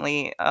asked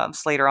recently,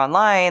 Slater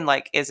online,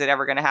 like, is it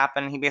ever going to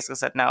happen? He basically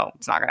said, no,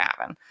 it's not going to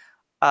happen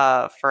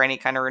for any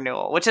kind of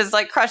renewal, which is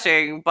like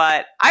crushing,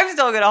 but I'm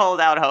still going to hold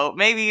out hope.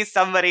 Maybe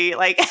somebody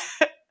like...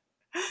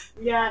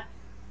 Yeah.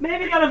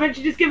 Maybe they'll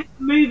eventually just give it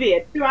a movie,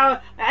 a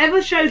 2-hour...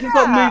 Whatever shows have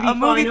got a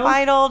movie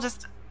final,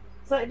 just...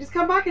 So just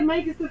come back and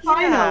make us the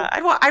final.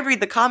 Yeah, I'd read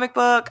the comic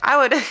book. I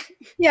would...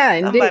 Yeah,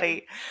 indeed.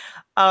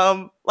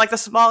 Somebody. Like the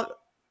small...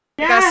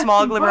 got a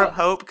small glimmer of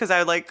hope because I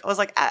was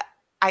like,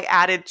 I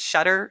added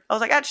Shudder. I was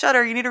like, at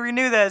Shudder, you need to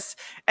renew this.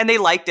 And they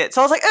liked it.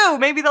 So I was like, oh,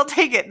 maybe they'll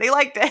take it. They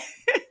liked it.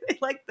 They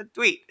liked the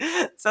tweet.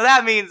 So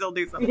that means they'll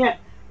do something. Yeah,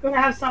 gonna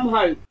have some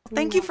hope.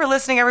 Thank you for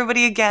listening,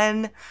 everybody,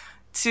 again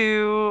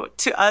to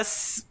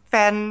us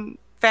fan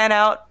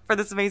out for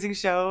this amazing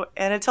show.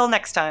 And until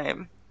next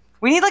time,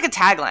 we need like a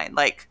tagline,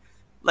 like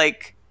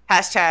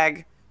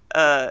hashtag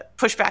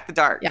push back the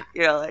dark.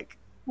 Yeah. Like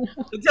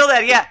until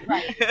then, yeah.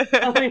 Right.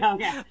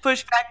 Yeah.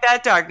 Push back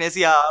that darkness,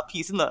 y'all.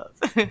 Peace and love.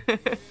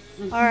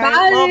 All right.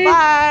 Bye. Well,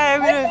 bye.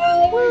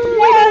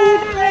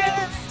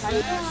 Bye.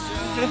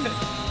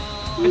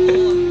 Bye.